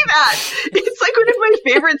say that? It's like one of my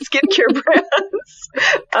favorite skincare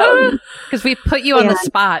brands. Because we put you on the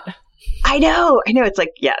spot. I know. It's like,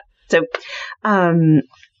 yeah. So, and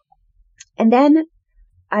then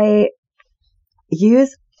I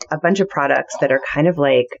use a bunch of products that are kind of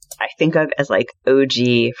like, I think of as like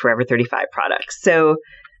OG Forever 35 products. So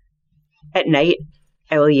at night,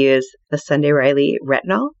 I will use the Sunday Riley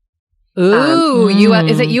Retinol. Ooh,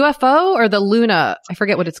 is it UFO or the Luna? I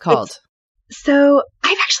forget what it's called. So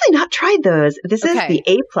I've actually not tried those. This is the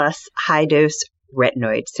A+ high dose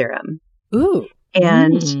retinoid serum. Ooh.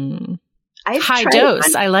 And I've high tried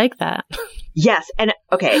dose. I like that. Yes. And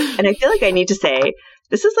okay. And I feel like I need to say,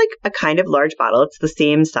 this is like a kind of large bottle. It's the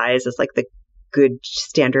same size as like the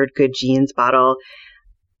standard Good Genes bottle.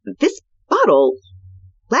 This bottle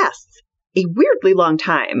lasts a weirdly long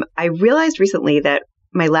time. I realized recently that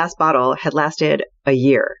my last bottle had lasted a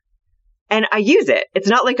year, and I use it. It's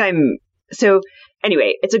not like so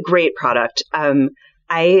anyway, it's a great product.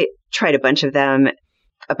 I tried a bunch of them,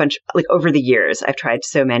 like over the years. I've tried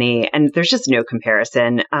so many, and there's just no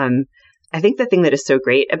comparison. I think the thing that is so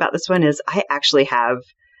great about this one is I actually have,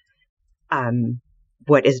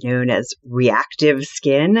 what is known as reactive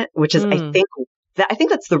skin, which is, I think, I think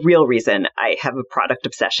that's the real reason I have a product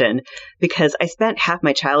obsession, because I spent half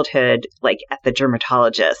my childhood like at the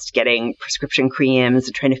dermatologist getting prescription creams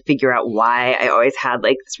and trying to figure out why I always had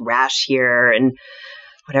like this rash here and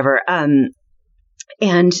whatever.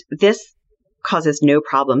 And this causes no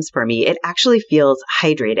problems for me. It actually feels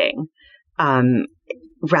hydrating,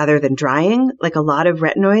 rather than drying. Like a lot of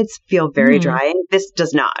retinoids feel very drying. This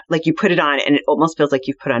does not. Like you put it on and it almost feels like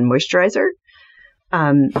you've put on moisturizer.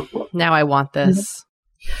 Now I want this.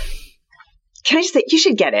 Can I just say, you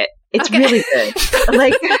should get it. It's really good.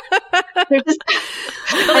 Like, they're just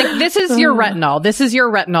like, this is your retinol. This is your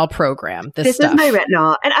retinol program. This is my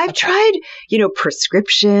retinol. And I've tried,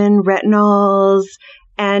 prescription retinols,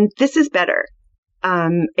 and this is better.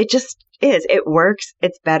 It just is. It works.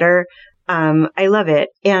 It's better. I love it.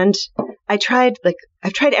 And I've tried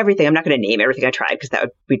everything. I'm not going to name everything I tried because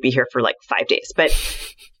we'd be here for like 5 days, but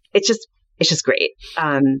it's just great.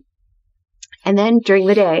 And then during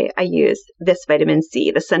the day, I use this vitamin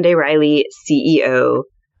C, the Sunday Riley CEO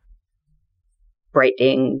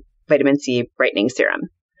vitamin C brightening serum.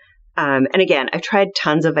 And again, I've tried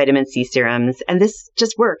tons of vitamin C serums, and this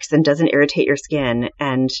just works and doesn't irritate your skin.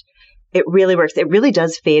 And it really works. It really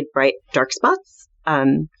does fade bright dark spots,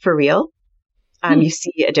 for real. You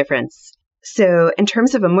see a difference. So in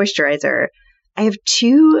terms of a moisturizer, I have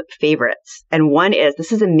two favorites. And one is,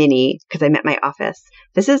 this is a mini because I'm at my office.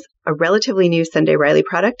 This is a relatively new Sunday Riley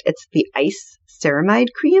product. It's the Ice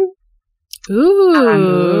Ceramide Cream.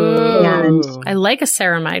 Ooh. And I like a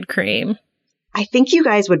ceramide cream. I think you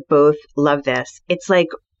guys would both love this. It's like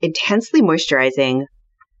intensely moisturizing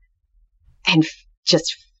and it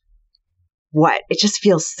just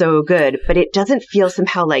feels so good, but it doesn't feel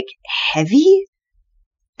somehow like heavy.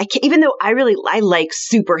 Even though I like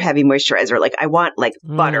super heavy moisturizer, like I want like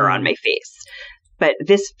butter on my face, but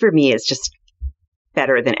this for me is just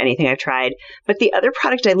better than anything I've tried. But the other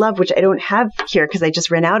product I love, which I don't have here because I just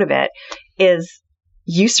ran out of it, is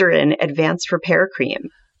Eucerin Advanced Repair Cream.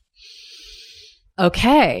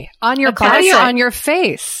 Okay. On your body or on your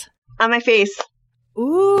face? On my face.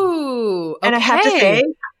 Ooh. Okay. And I have to say,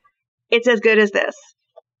 it's as good as this.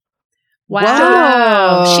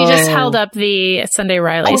 Wow. She just held up the Sunday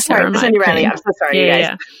Riley serum. Sunday Riley. I'm so sorry, you guys.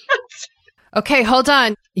 Yeah. Okay, hold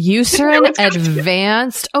on. Eucerin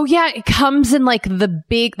Advanced. Oh yeah, it comes in like the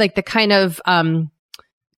big, like the kind of not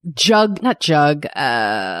jug, like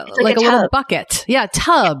a little bucket. Yeah,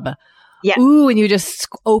 tub. Yeah. Ooh, and you just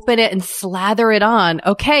open it and slather it on.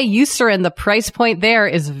 Okay, Eucerin, the price point there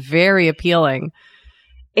is very appealing.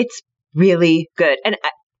 It's really good. And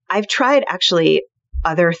I've tried actually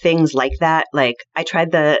other things like that. Like I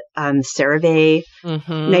tried the CeraVe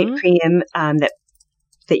night cream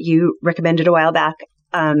that you recommended a while back.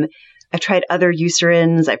 I've tried other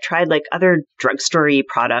Eucerins. I've tried like other drugstore-y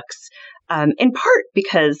products, in part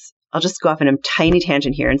because I'll just go off on a tiny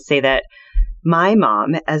tangent here and say that my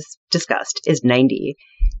mom, as discussed, is 90.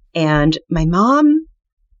 And my mom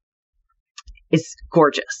is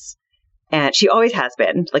gorgeous. And she always has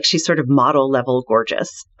been. Like she's sort of model level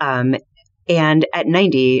gorgeous. And at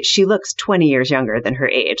 90, she looks 20 years younger than her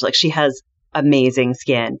age. Like she has amazing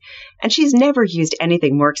skin. And she's never used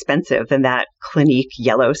anything more expensive than that Clinique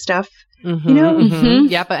yellow stuff. Mm-hmm, you know? Mm-hmm.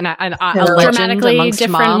 Yeah, but a dramatically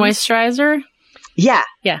different moms. moisturizer. Yeah.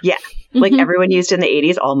 Like Mm-hmm. everyone used in the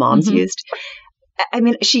 80s, all moms used. I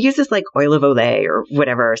mean, she uses like oil of Olay or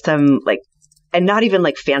whatever, some like, and not even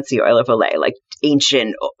like fancy oil of Olay, like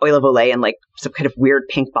ancient oil of Olay in like some kind of weird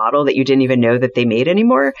pink bottle that you didn't even know that they made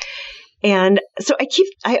anymore. And so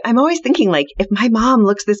I'm always thinking like, if my mom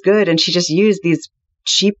looks this good and she just used these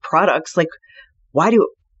cheap products, like my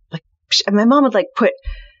mom would like put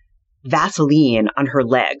Vaseline on her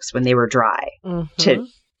legs when they were dry to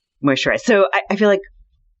moisturize. So I feel like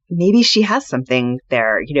maybe she has something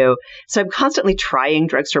there, so I'm constantly trying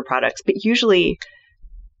drugstore products, but usually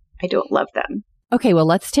I don't love them. Okay, well,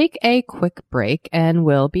 let's take a quick break and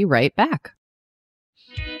we'll be right back.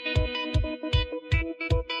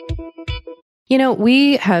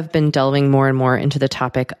 We have been delving more and more into the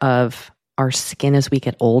topic of our skin as we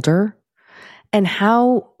get older and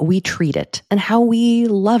how we treat it and how we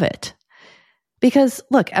love it. Because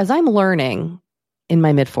look, as I'm learning in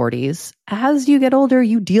my mid-40s, as you get older,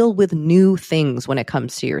 you deal with new things when it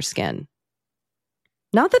comes to your skin.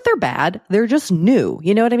 Not that they're bad, they're just new.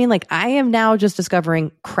 You know what I mean? Like I am now just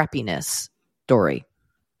discovering crepiness, Dory.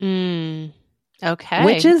 Okay.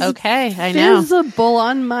 Which is I know. visible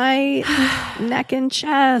on my neck and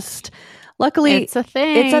chest. Luckily, it's a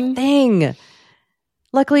thing.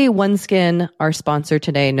 Luckily, OneSkin, our sponsor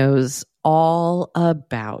today, knows all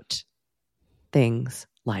about things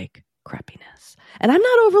like crepiness. And I'm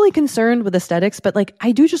not overly concerned with aesthetics, but like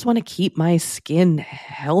I do just want to keep my skin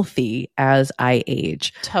healthy as I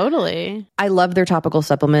age. Totally. I love their topical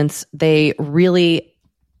supplements. They really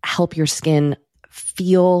help your skin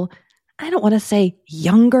feel, I don't want to say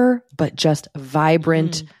younger, but just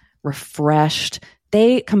vibrant, refreshed.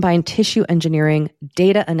 They combine tissue engineering,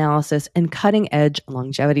 data analysis, and cutting edge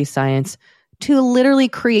longevity science to literally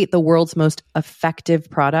create the world's most effective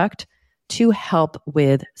product to help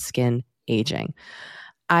with skin aging.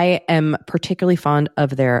 I am particularly fond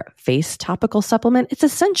of their face topical supplement. It's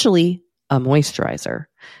essentially a moisturizer,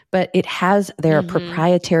 but it has their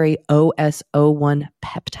proprietary OS01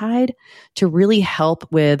 peptide to really help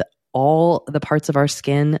with all the parts of our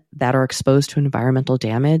skin that are exposed to environmental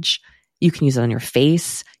damage. You can use it on your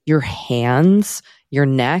face, your hands, your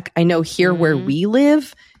neck. I know here where we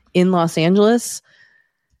live in Los Angeles,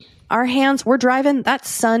 our hands, we're driving, that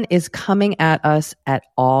sun is coming at us at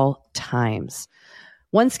all times.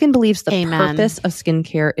 OneSkin believes the purpose of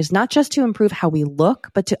skincare is not just to improve how we look,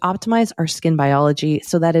 but to optimize our skin biology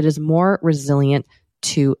so that it is more resilient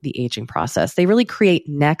to the aging process. They really create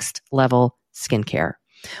next level skincare.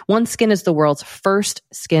 OneSkin is the world's first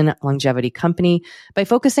skin longevity company. By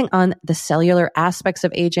focusing on the cellular aspects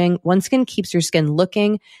of aging, OneSkin keeps your skin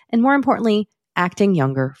looking and, more importantly, acting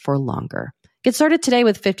younger for longer. Get started today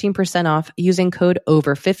with 15% off using code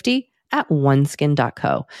OVER50 at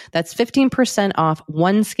oneskin.co. That's 15% off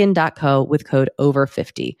oneskin.co with code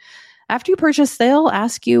OVER50. After you purchase, they'll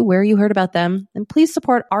ask you where you heard about them, and please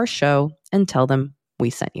support our show and tell them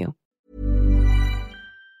we sent you.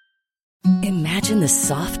 Imagine the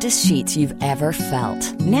softest sheets you've ever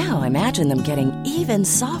felt. Now imagine them getting even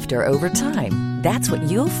softer over time. That's what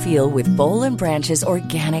you'll feel with Boll & Branch's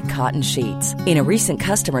organic cotton sheets. In a recent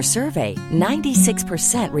customer survey,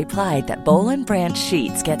 96% replied that Boll & Branch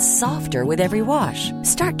sheets get softer with every wash.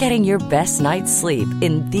 Start getting your best night's sleep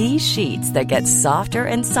in these sheets that get softer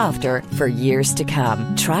and softer for years to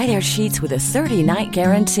come. Try their sheets with a 30-night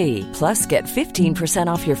guarantee. Plus, get 15%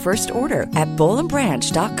 off your first order at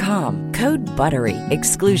bollandbranch.com. Code BUTTERY.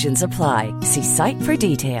 Exclusions apply. See site for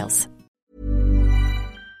details.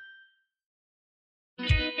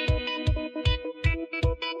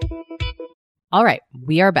 All right,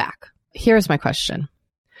 we are back. Here's my question.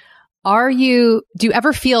 Do you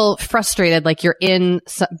ever feel frustrated like you're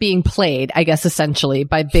being played, I guess, essentially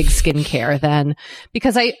by big skincare then?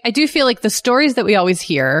 Because I do feel like the stories that we always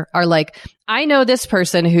hear are like, I know this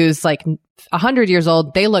person who's like 100 years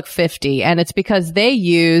old, they look 50, and it's because they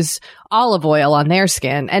use olive oil on their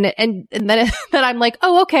skin. And then I'm like,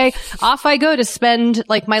 oh, okay, off I go to spend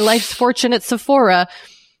like my life's fortune at Sephora.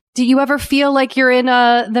 Do you ever feel like you're in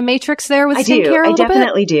the Matrix there with skincare? I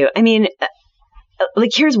definitely do. I mean,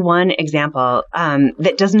 like here's one example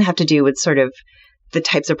that doesn't have to do with sort of the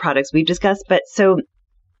types of products we've discussed, but so,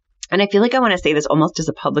 and I feel like I want to say this almost as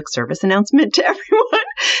a public service announcement to everyone.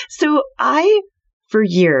 So for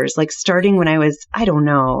years, like starting when I was, I don't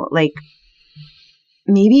know, like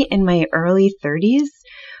maybe in my early 30s,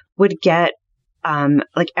 would get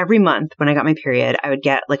like every month when I got my period, I would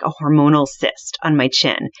get like a hormonal cyst on my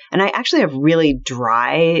chin. And I actually have really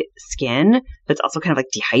dry skin, but it's also kind of like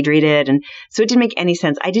dehydrated. And so it didn't make any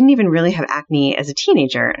sense. I didn't even really have acne as a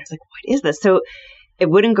teenager. And I was like, what is this? So it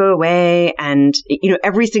wouldn't go away. And,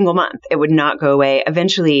 every single month it would not go away.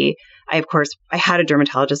 Eventually, I had a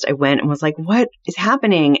dermatologist. I went and was like, what is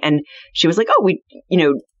happening? And she was like, oh, we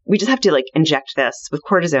just have to like inject this with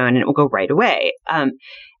cortisone and it will go right away.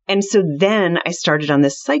 And so then I started on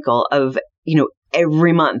this cycle of,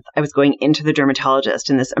 every month I was going into the dermatologist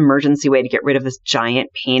in this emergency way to get rid of this giant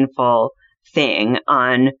painful thing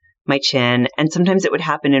on my chin. And sometimes it would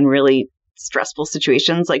happen in really stressful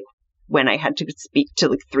situations, like when I had to speak to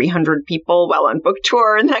like 300 people while on book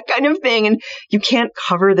tour and that kind of thing. And you can't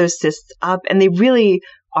cover those cysts up, and they really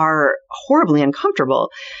are horribly uncomfortable.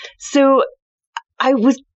 So I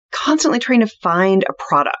was constantly trying to find a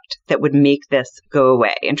product that would make this go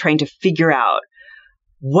away and trying to figure out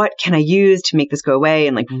what can I use to make this go away,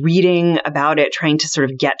 and like reading about it, trying to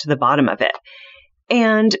sort of get to the bottom of it.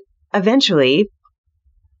 And eventually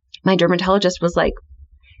my dermatologist was like,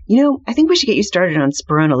 I think we should get you started on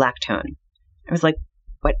spironolactone. I was like,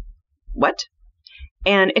 what?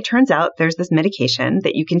 And it turns out there's this medication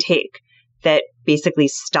that you can take that basically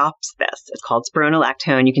stops this. It's called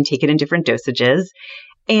spironolactone. You can take it in different dosages.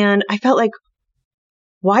 And I felt like,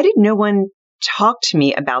 why did no one talk to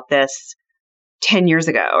me about this 10 years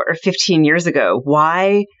ago or 15 years ago?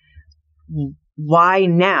 Why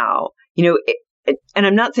now? And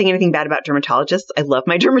I'm not saying anything bad about dermatologists. I love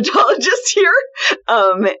my dermatologist here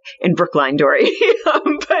in Brookline, Dory.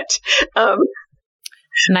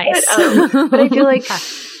 Nice. But I feel like,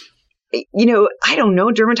 I don't know,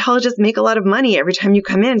 dermatologists make a lot of money every time you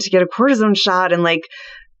come in to get a cortisone shot, and like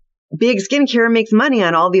big skincare makes money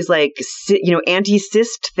on all these like,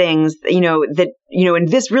 anti-cyst things, and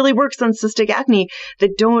this really works on cystic acne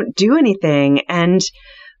that don't do anything. And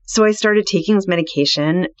so I started taking this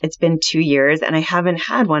medication. It's been 2 years and I haven't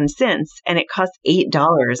had one since. And it costs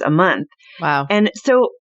 $8 a month. Wow. And so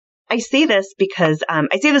I say this because,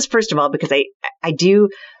 first of all, because I do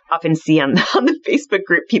often see on the Facebook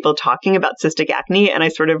group people talking about cystic acne. And I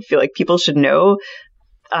sort of feel like people should know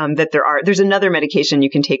that there's another medication you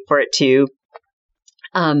can take for it too.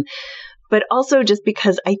 But also just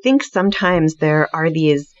because I think sometimes there are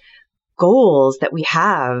these goals that we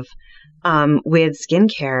have with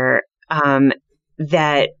skincare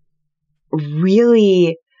that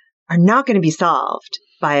really are not going to be solved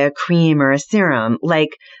by a cream or a serum,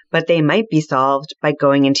 but they might be solved by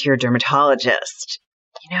going into your dermatologist,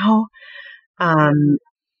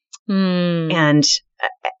 and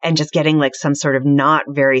just getting like some sort of not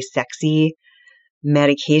very sexy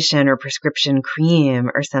medication or prescription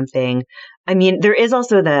cream or something. I mean, there is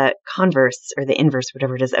also the converse or the inverse,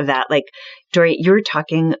 whatever it is of that. Like, Dory, you were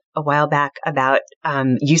talking a while back about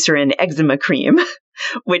Eucerin eczema cream,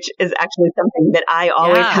 which is actually something that I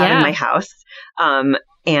always have in my house.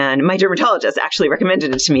 And my dermatologist actually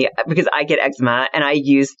recommended it to me because I get eczema and I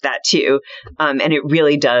use that too. And it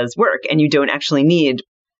really does work. And you don't actually need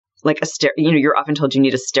like you're often told you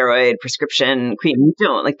need a steroid prescription cream. You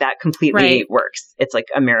don't. Like that completely works. It's like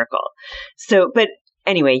a miracle. So, but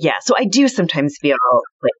anyway, yeah. So I do sometimes feel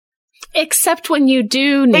like, except when you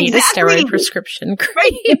do need a steroid prescription cream.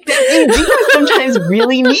 Right. You do sometimes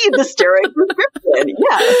really need the steroid prescription.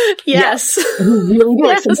 Yeah. Yes. You really do.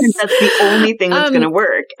 Like sometimes that's the only thing that's going to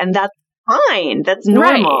work. And that's fine. That's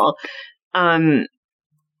normal. Right.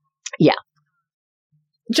 Yeah.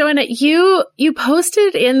 Joanna, you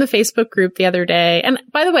posted in the Facebook group the other day. And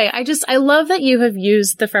by the way, I love that you have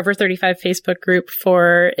used the Forever 35 Facebook group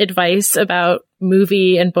for advice about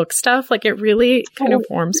movie and book stuff. Like it really kind of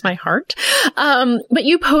warms my heart. But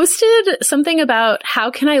you posted something about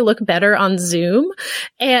how can I look better on Zoom?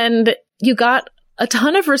 And you got a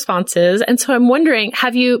ton of responses. And so I'm wondering,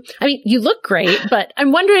 you look great, but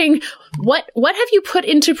I'm wondering what have you put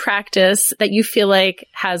into practice that you feel like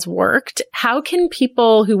has worked? How can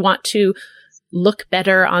people who want to look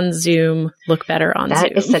better on Zoom look better on Zoom?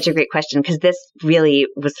 That is such a great question because this really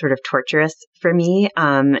was sort of torturous for me.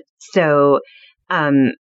 I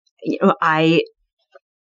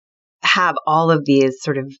have all of these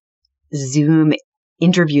sort of Zoom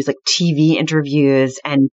interviews, like TV interviews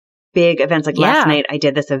and big events. Like last night I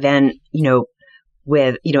did this event,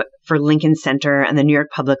 with, for Lincoln Center and the New York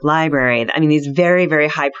Public Library. I mean, these very, very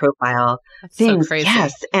high profile things. So crazy.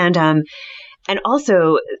 Yes. And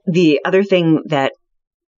also the other thing that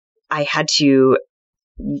I had to,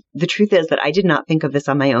 the truth is that I did not think of this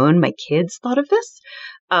on my own. My kids thought of this,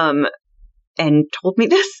 and told me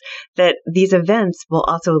this, that these events will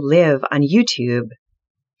also live on YouTube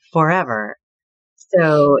forever.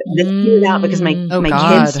 So this came out because my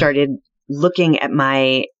kids started looking at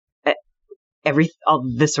all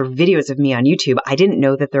the sort of videos of me on YouTube. I didn't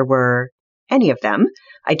know that there were any of them.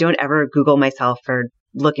 I don't ever Google myself or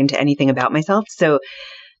look into anything about myself. So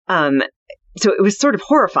it was sort of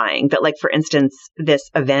horrifying that, like, for instance, this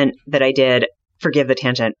event that I did, forgive the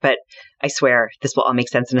tangent, but I swear this will all make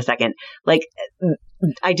sense in a second. Like,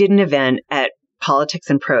 I did an event at Politics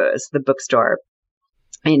and Prose, the bookstore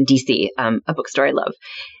in DC, a bookstore I love.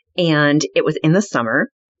 And it was in the summer.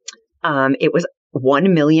 It was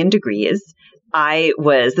 1 million degrees.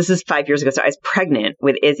 This is 5 years ago. So I was pregnant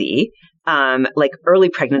with Izzy, like early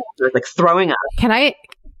pregnancy, like throwing up. Can I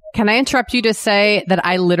interrupt you to say that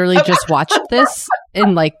I literally just watched this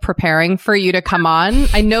in like preparing for you to come on?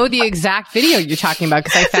 I know the exact video you're talking about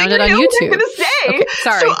because I found it on YouTube. What I'm going to say. Okay,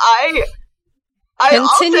 sorry. So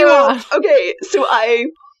Continue on. Okay. So I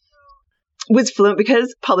was flown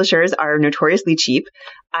because publishers are notoriously cheap.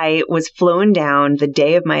 I was flown down the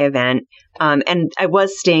day of my event. And I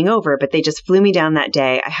was staying over, but they just flew me down that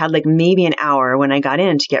day. I had like maybe an hour when I got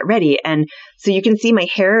in to get ready. And so you can see my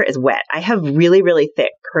hair is wet. I have really, really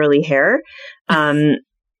thick curly hair,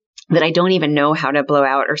 that I don't even know how to blow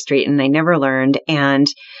out or straighten. I never learned. And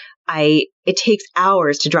it takes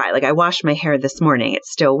hours to dry. Like I washed my hair this morning.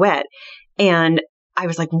 It's still wet. And I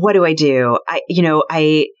was like, what do I do?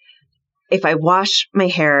 If I wash my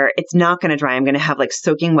hair, it's not going to dry. I'm going to have like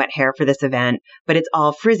soaking wet hair for this event, but it's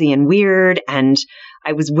all frizzy and weird. And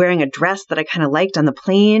I was wearing a dress that I kind of liked on the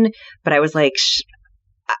plane, but I was like,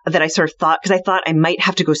 that I sort of thought, because I thought I might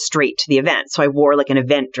have to go straight to the event. So I wore like an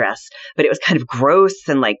event dress, but it was kind of gross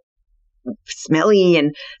and like smelly.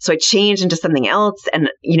 And so I changed into something else. And,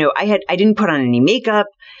 I didn't put on any makeup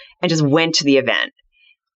and just went to the event.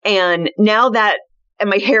 And now that, and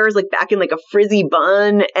my hair is like back in like a frizzy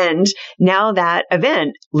bun. And now that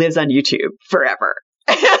event lives on YouTube forever.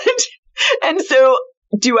 And so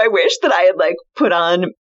do I wish that I had like put on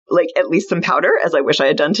like at least some powder, as I wish I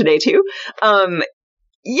had done today too?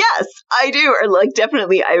 Yes, I do. Or like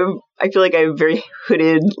definitely I feel like I have very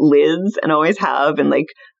hooded lids and always have. And like,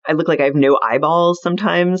 I look like I have no eyeballs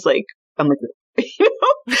sometimes. Like I'm like,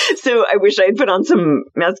 so I wish I had put on some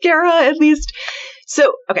mascara at least.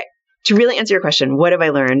 So, okay. To really answer your question, what have I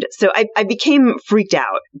learned? So I became freaked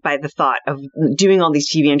out by the thought of doing all these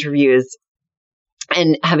TV interviews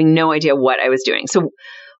and having no idea what I was doing. So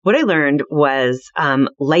what I learned was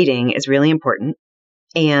lighting is really important,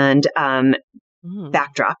 and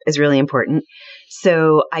backdrop is really important.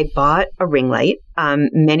 So I bought a ring light.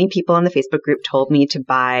 Many people in the Facebook group told me to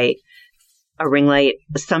buy a ring light.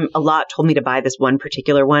 A lot told me to buy this one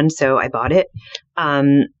particular one. So I bought it.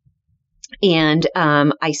 And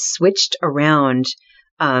I switched around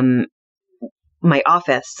my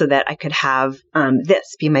office so that I could have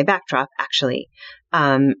this be my backdrop, actually.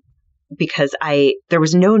 Because there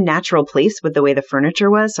was no natural place with the way the furniture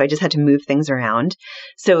was. So I just had to move things around.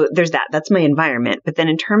 So there's that. That's my environment. But then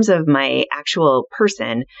in terms of my actual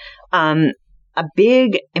person, a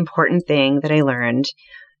big important thing that I learned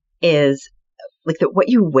is like that what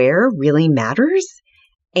you wear really matters.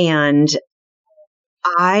 And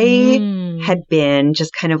I had been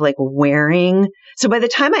just kind of like wearing. So by the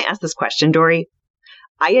time I asked this question, Doree,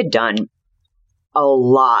 I had done a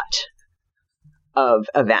lot of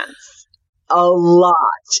events. A lot.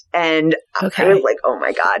 And I was like, oh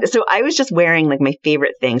my God. So I was just wearing like my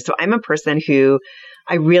favorite things. So I'm a person who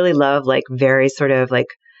I really love like very sort of like,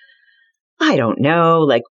 I don't know,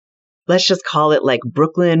 like let's just call it like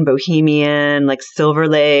Brooklyn Bohemian, like Silver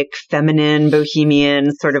Lake feminine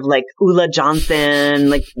Bohemian, sort of like Ulla Johnson,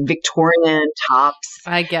 like Victorian tops.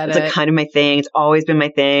 I get it. It's like kind of my thing. It's always been my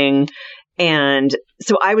thing. And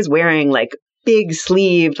so I was wearing like big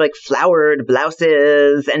sleeved, like flowered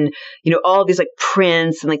blouses and, all these like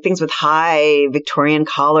prints and like things with high Victorian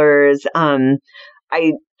collars.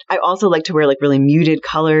 I also like to wear like really muted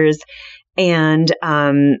colors, and,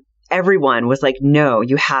 everyone was like, no,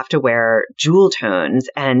 you have to wear jewel tones.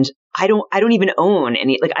 And I don't even own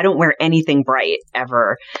any, like I don't wear anything bright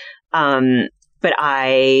ever. But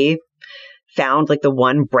I found like the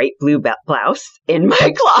one bright blue blouse in my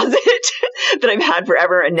closet that I've had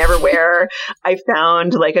forever and never wear. I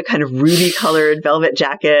found like a kind of ruby colored velvet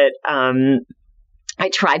jacket. I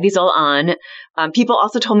tried these all on. People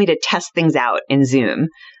also told me to test things out in Zoom.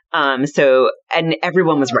 And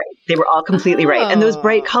everyone was right. They were all completely right. And those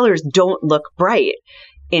bright colors don't look bright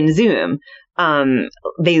in Zoom.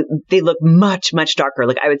 They look much, much darker.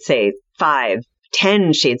 Like I would say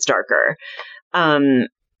 5-10 shades darker. And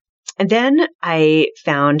then I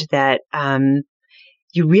found that,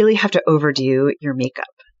 you really have to overdo your makeup.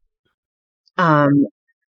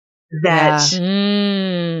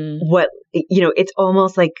 It's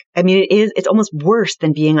almost like, it's almost worse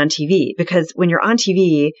than being on TV, because when you're on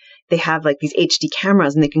TV, they have like these HD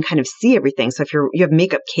cameras and they can kind of see everything. So if you have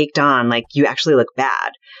makeup caked on, like you actually look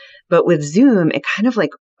bad. But with Zoom, it kind of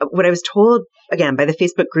like what I was told again by the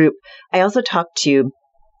Facebook group. I also talked to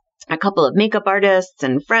a couple of makeup artists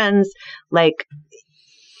and friends, like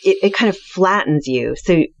it kind of flattens you.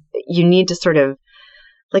 So you need to sort of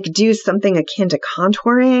like do something akin to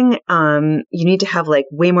contouring. You need to have like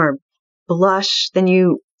way more blush than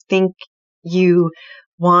you think you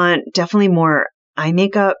want, definitely more eye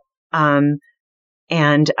makeup, and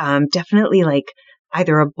definitely like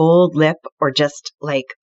either a bold lip or just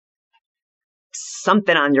like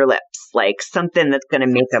something on your lips, like something that's going to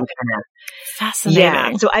make them kind of fascinating.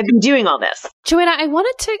 Yeah. So I've been doing all this. Joanna, I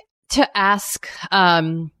wanted to ask,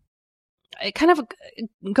 kind of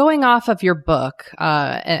going off of your book,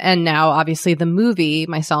 and now obviously the movie,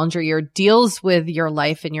 My Salinger Year, deals with your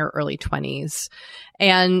life in your early 20s.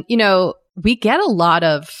 And, we get a lot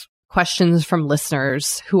of questions from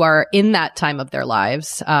listeners who are in that time of their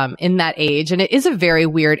lives, in that age. And it is a very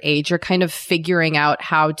weird age. You're kind of figuring out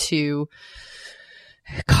how to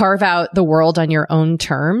carve out the world on your own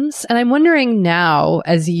terms. And I'm wondering now,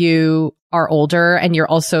 as you are older and you're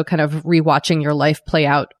also kind of rewatching your life play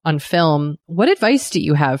out on film, what advice do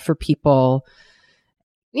you have for people,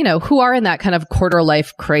 who are in that kind of quarter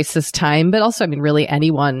life crisis time, but also, really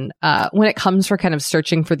anyone, when it comes for kind of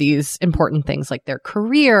searching for these important things like their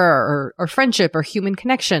career or friendship or human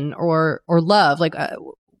connection or love? Like,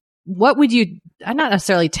 what would you, not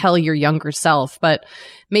necessarily tell your younger self, but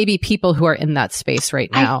maybe people who are in that space right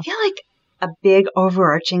now? I feel like a big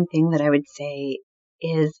overarching thing that I would say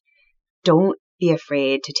is don't be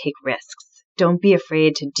afraid to take risks. Don't be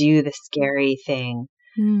afraid to do the scary thing.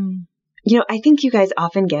 I think you guys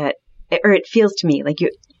often get, or it feels to me like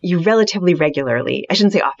you relatively regularly, I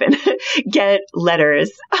shouldn't say often, get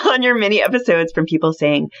letters on your mini episodes from people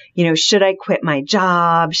saying, should I quit my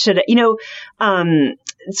job? Should I,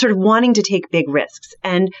 sort of wanting to take big risks.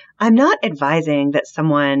 And I'm not advising that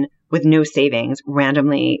someone with no savings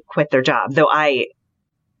randomly quit their job, though I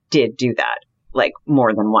did do that like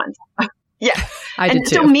more than once. Yeah. I did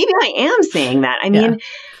too. So maybe I am saying that. I mean,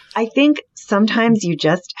 I think sometimes you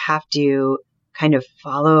just have to kind of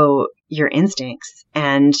follow your instincts,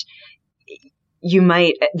 and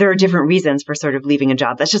there are different reasons for sort of leaving a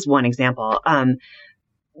job. That's just one example.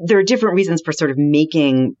 There are different reasons for sort of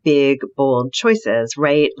making big, bold choices,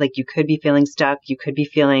 right? Like you could be feeling stuck. You could be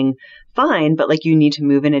feeling fine, but like you need to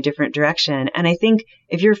move in a different direction. And I think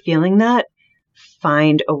if you're feeling that,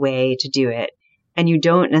 find a way to do it. And you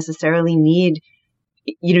don't necessarily need,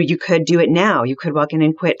 you could do it now. You could walk in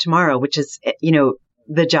and quit tomorrow, which is,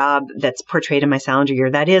 the job that's portrayed in my Salinger year.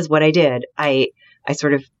 That is what I did. I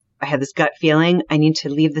had this gut feeling. I need to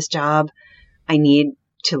leave this job. I need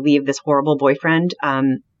to leave this horrible boyfriend,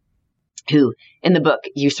 who in the book,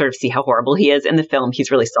 you sort of see how horrible he is. In the film,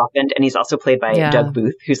 he's really softened, and he's also played by Doug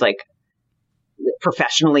Booth, who's like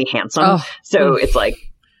professionally handsome. So it's like,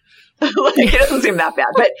 it doesn't seem that bad.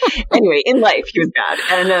 But anyway, in life, he was bad.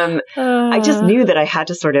 And I just knew that I had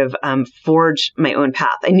to sort of forge my own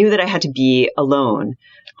path. I knew that I had to be alone,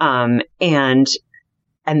 and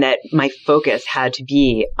that my focus had to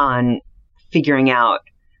be on figuring out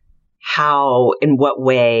how, in what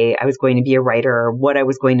way I was going to be a writer, what I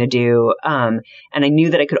was going to do. And I knew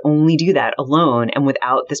that I could only do that alone and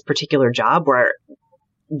without this particular job where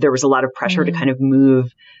there was a lot of pressure to kind of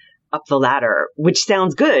move up the ladder, which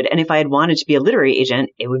sounds good. And if I had wanted to be a literary agent,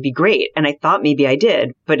 it would be great. And I thought maybe I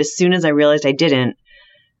did. But as soon as I realized I didn't,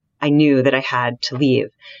 I knew that I had to leave.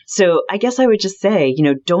 So I guess I would just say,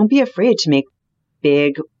 don't be afraid to make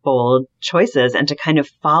big, bold choices and to kind of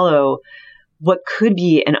follow what could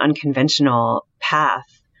be an unconventional path.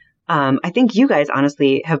 I think you guys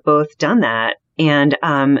honestly have both done that. And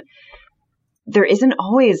there isn't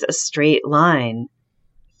always a straight line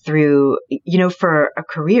through, for a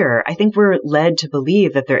career. I think we're led to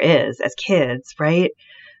believe that there is as kids, right?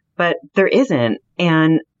 But there isn't.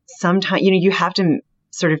 And sometimes, you have to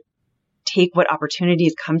sort of take what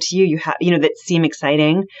opportunities come to you, that seem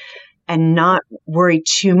exciting, and not worry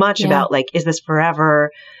too much about like, is this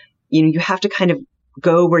forever? You have to kind of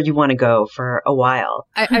go where you want to go for a while.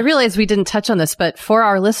 I realize we didn't touch on this, but for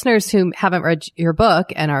our listeners who haven't read your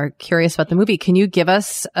book and are curious about the movie, can you give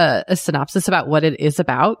us a synopsis about what it is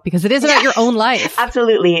about? Because it is about your own life.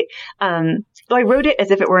 Absolutely. So I wrote it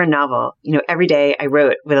as if it were a novel. Every day I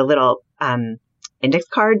wrote with a little index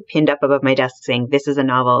card pinned up above my desk saying, "This is a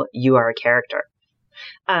novel. You are a character."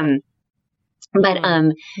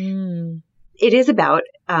 It is about,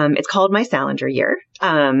 it's called My Salinger Year,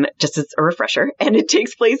 just as a refresher, and it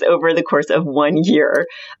takes place over the course of 1 year,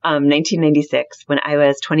 1996, when I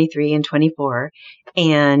was 23 and 24.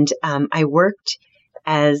 And I worked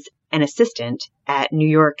as an assistant at New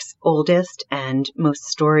York's oldest and most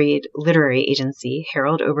storied literary agency,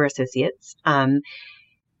 Harold Ober Associates,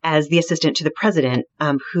 as the assistant to the president,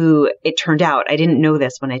 who it turned out, I didn't know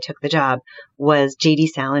this when I took the job, was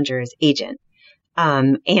J.D. Salinger's agent.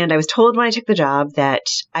 And I was told when I took the job that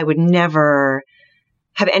I would never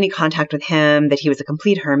have any contact with him, that he was a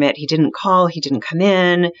complete hermit. He didn't call. He didn't come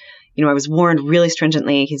in. I was warned really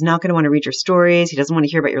stringently, he's not going to want to read your stories. He doesn't want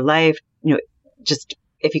to hear about your life. Just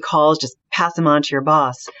if he calls, just pass him on to your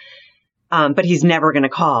boss. But he's never going to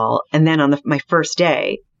call. And then on my first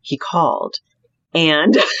day, he called.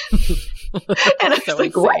 And, and I was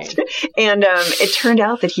like, what? And it turned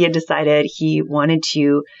out that he had decided he wanted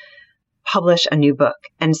to publish a new book.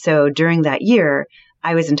 And so during that year,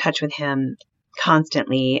 I was in touch with him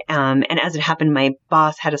constantly. And as it happened, my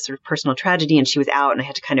boss had a sort of personal tragedy and she was out and I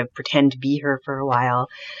had to kind of pretend to be her for a while.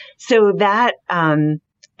 So that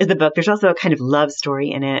is the book. There's also a kind of love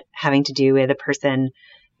story in it having to do with a person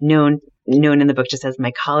known in the book just as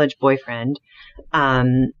my college boyfriend.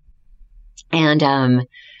 And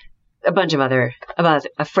a bunch of about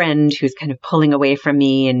a friend who's kind of pulling away from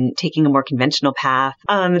me and taking a more conventional path.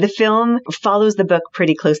 The film follows the book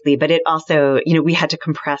pretty closely, but it also, we had to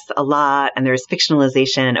compress a lot and there's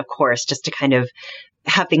fictionalization, of course, just to kind of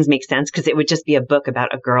have things make sense, because it would just be a book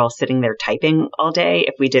about a girl sitting there typing all day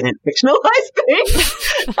if we didn't fictionalize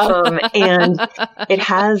things. And it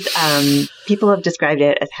has, people have described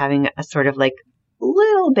it as having a sort of like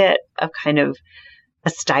little bit of kind of a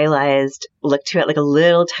stylized look to it, like a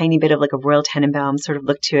little tiny bit of like a Royal Tenenbaum sort of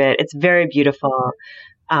look to it. It's very beautiful.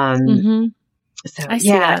 So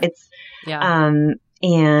yeah, it's,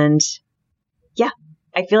 and yeah,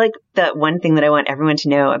 I feel like the one thing that I want everyone to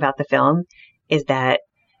know about the film is that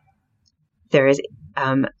there is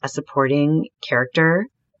a supporting character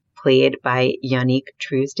played by Yannick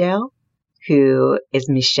Truesdale, who is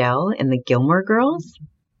Michelle in the Gilmore Girls.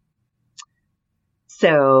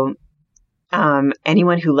 So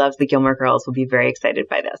anyone who loves the Gilmore Girls will be very excited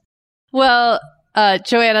by this. Well,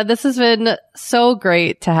 Joanna, this has been so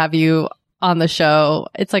great to have you on the show.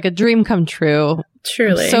 It's like a dream come true.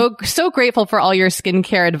 Truly. I'm so grateful for all your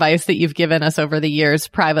skincare advice that you've given us over the years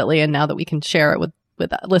privately, and now that we can share it with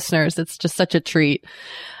listeners. It's just such a treat.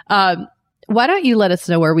 Why don't you let us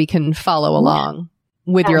know where we can follow along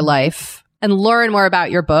with your life and learn more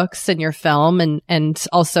about your books and your film, and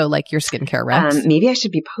also like your skincare recs? Maybe I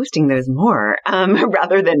should be posting those more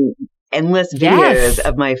rather than endless videos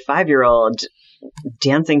of my 5-year-old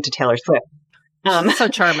dancing to Taylor Swift. So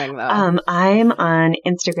charming, though. I'm on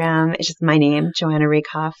Instagram. It's just my name, Joanna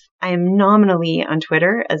Rakoff. I am nominally on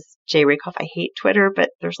Twitter as J Rakoff. I hate Twitter, but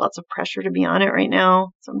there's lots of pressure to be on it right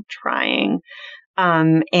now, so I'm trying.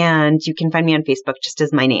 And you can find me on Facebook just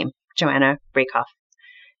as my name, Joanna Rakoff.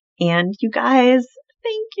 And you guys,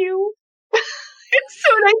 thank you. It's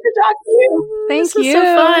so nice to talk to you. This was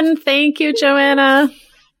so fun. Thank you, Joanna.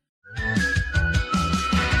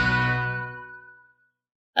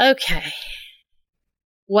 Okay.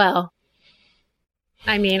 Well,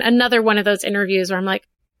 I mean, another one of those interviews where I'm like,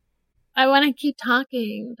 I want to keep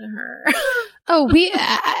talking to her.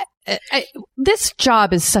 This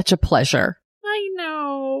job is such a pleasure. I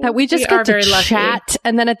know. That we just get to chat,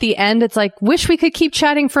 and then at the end, it's like, wish we could keep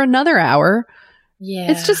chatting for another hour. Yeah.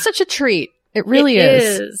 It's just such a treat. It really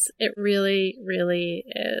is. It really, really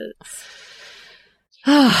is.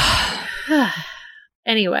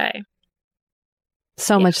 Anyway.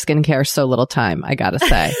 So much skincare, so little time, I gotta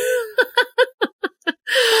say.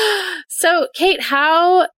 So, Kate,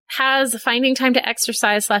 how has finding time to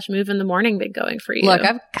exercise / move in the morning been going for you? Look,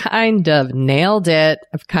 I've kind of nailed it.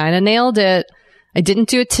 I didn't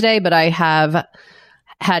do it today, but I have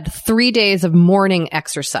had 3 days of morning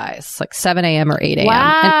exercise, like 7 a.m. or 8 a.m.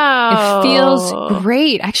 Wow. And it feels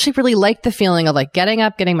great. I actually really like the feeling of like getting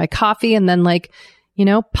up, getting my coffee, and then like,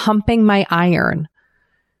 pumping my iron.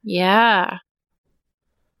 Yeah.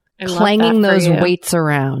 Clanging those weights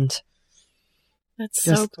around. That's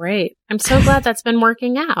so great. I'm so glad that's been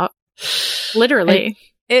working out. Literally.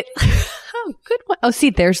 Oh, good one. Oh,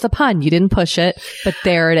 see, there's the pun. You didn't push it, but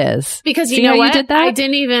there it is. Because you know what? You did that? I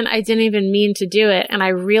didn't even mean to do it, and I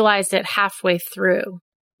realized it halfway through.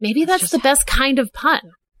 Maybe that's the best kind of pun.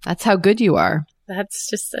 That's how good you are. That's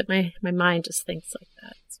just my mind just thinks like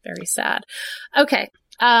that. It's very sad. Okay.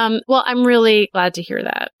 Well, I'm really glad to hear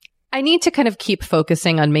that. I need to kind of keep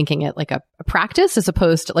focusing on making it like a practice, as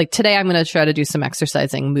opposed to like today I'm going to try to do some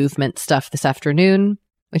exercising movement stuff this afternoon,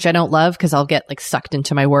 which I don't love because I'll get like sucked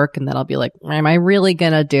into my work and then I'll be like, am I really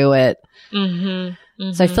going to do it? So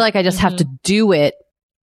I feel like I just have to do it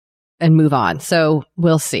and move on. So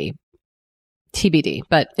we'll see. TBD,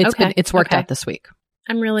 but it's worked out this week.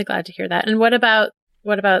 I'm really glad to hear that. And what about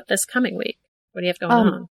this coming week? What do you have going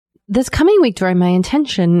on? This coming week, Dory, my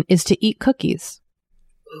intention is to eat cookies.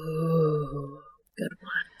 Ooh, good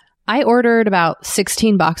one. I ordered about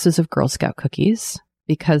 16 boxes of Girl Scout cookies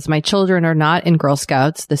because my children are not in Girl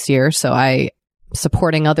Scouts this year, so I'm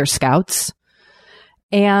supporting other scouts.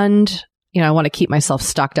 And, I want to keep myself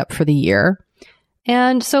stocked up for the year.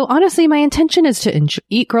 And so honestly, my intention is to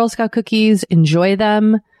eat Girl Scout cookies, enjoy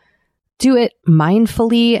them, do it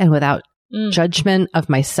mindfully and without judgment of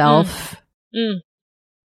myself.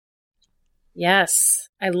 Yes,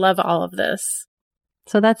 I love all of this.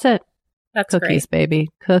 So that's it. That's cookies, great. Baby.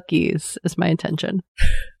 Cookies is my intention.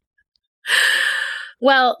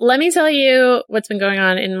 Well, let me tell you what's been going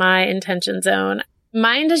on in my intention zone.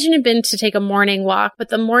 My intention had been to take a morning walk,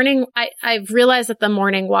 but I've realized that the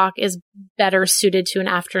morning walk is better suited to an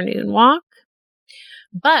afternoon walk.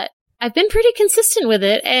 But I've been pretty consistent with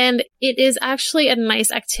it, and it is actually a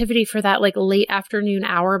nice activity for that like late afternoon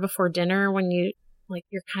hour before dinner when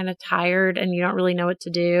you're kind of tired and you don't really know what to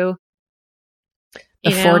do. The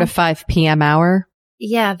 4 to 5 p.m. hour?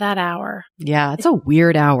 Yeah, that hour. Yeah, it's a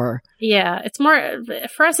weird hour. Yeah, it's more,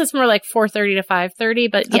 for us, it's more like 4:30 to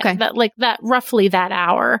 5:30, but yeah, that roughly that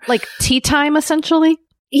hour. Like tea time, essentially?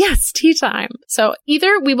 Yes, tea time. So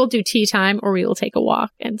either we will do tea time or we will take a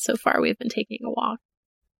walk. And so far we've been taking a walk.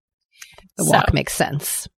 The walk makes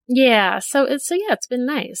sense. Yeah. So it's been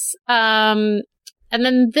nice. And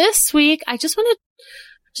then this week I'm just going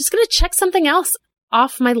to check something else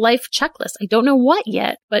off my life checklist. I don't know what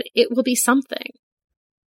yet, but it will be something.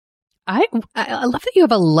 I love that you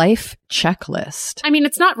have a life checklist. I mean,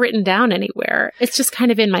 it's not written down anywhere. It's just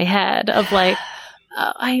kind of in my head of like,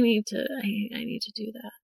 I need to do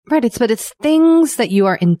that. Right. It's things that you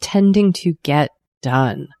are intending to get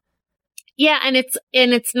done. Yeah. And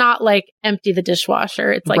it's not like empty the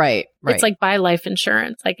dishwasher. It's like, right. It's like buy life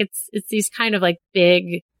insurance. Like it's these kind of like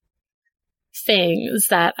big things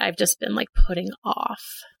that I've just been like putting off.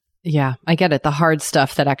 Yeah, I get it. The hard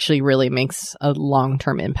stuff that actually really makes a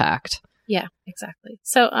long-term impact. Yeah, exactly.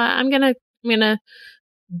 So I'm gonna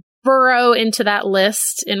burrow into that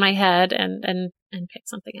list in my head and pick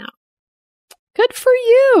something out. Good for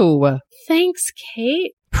you. Thanks,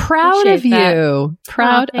 Kate. Proud of you.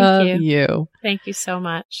 Proud of you. Thank you so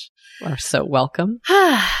much. You are so welcome.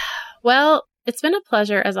 Well, it's been a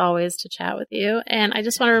pleasure, as always, to chat with you. And I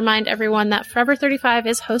just want to remind everyone that Forever 35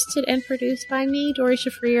 is hosted and produced by me, Doree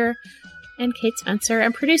Shafrir, and Kate Spencer,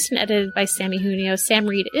 and produced and edited by Sammy Junio. Sam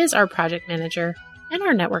Reed is our project manager, and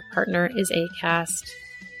our network partner is Acast.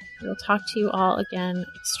 We'll talk to you all again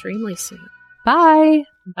extremely soon. Bye.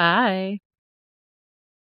 Bye.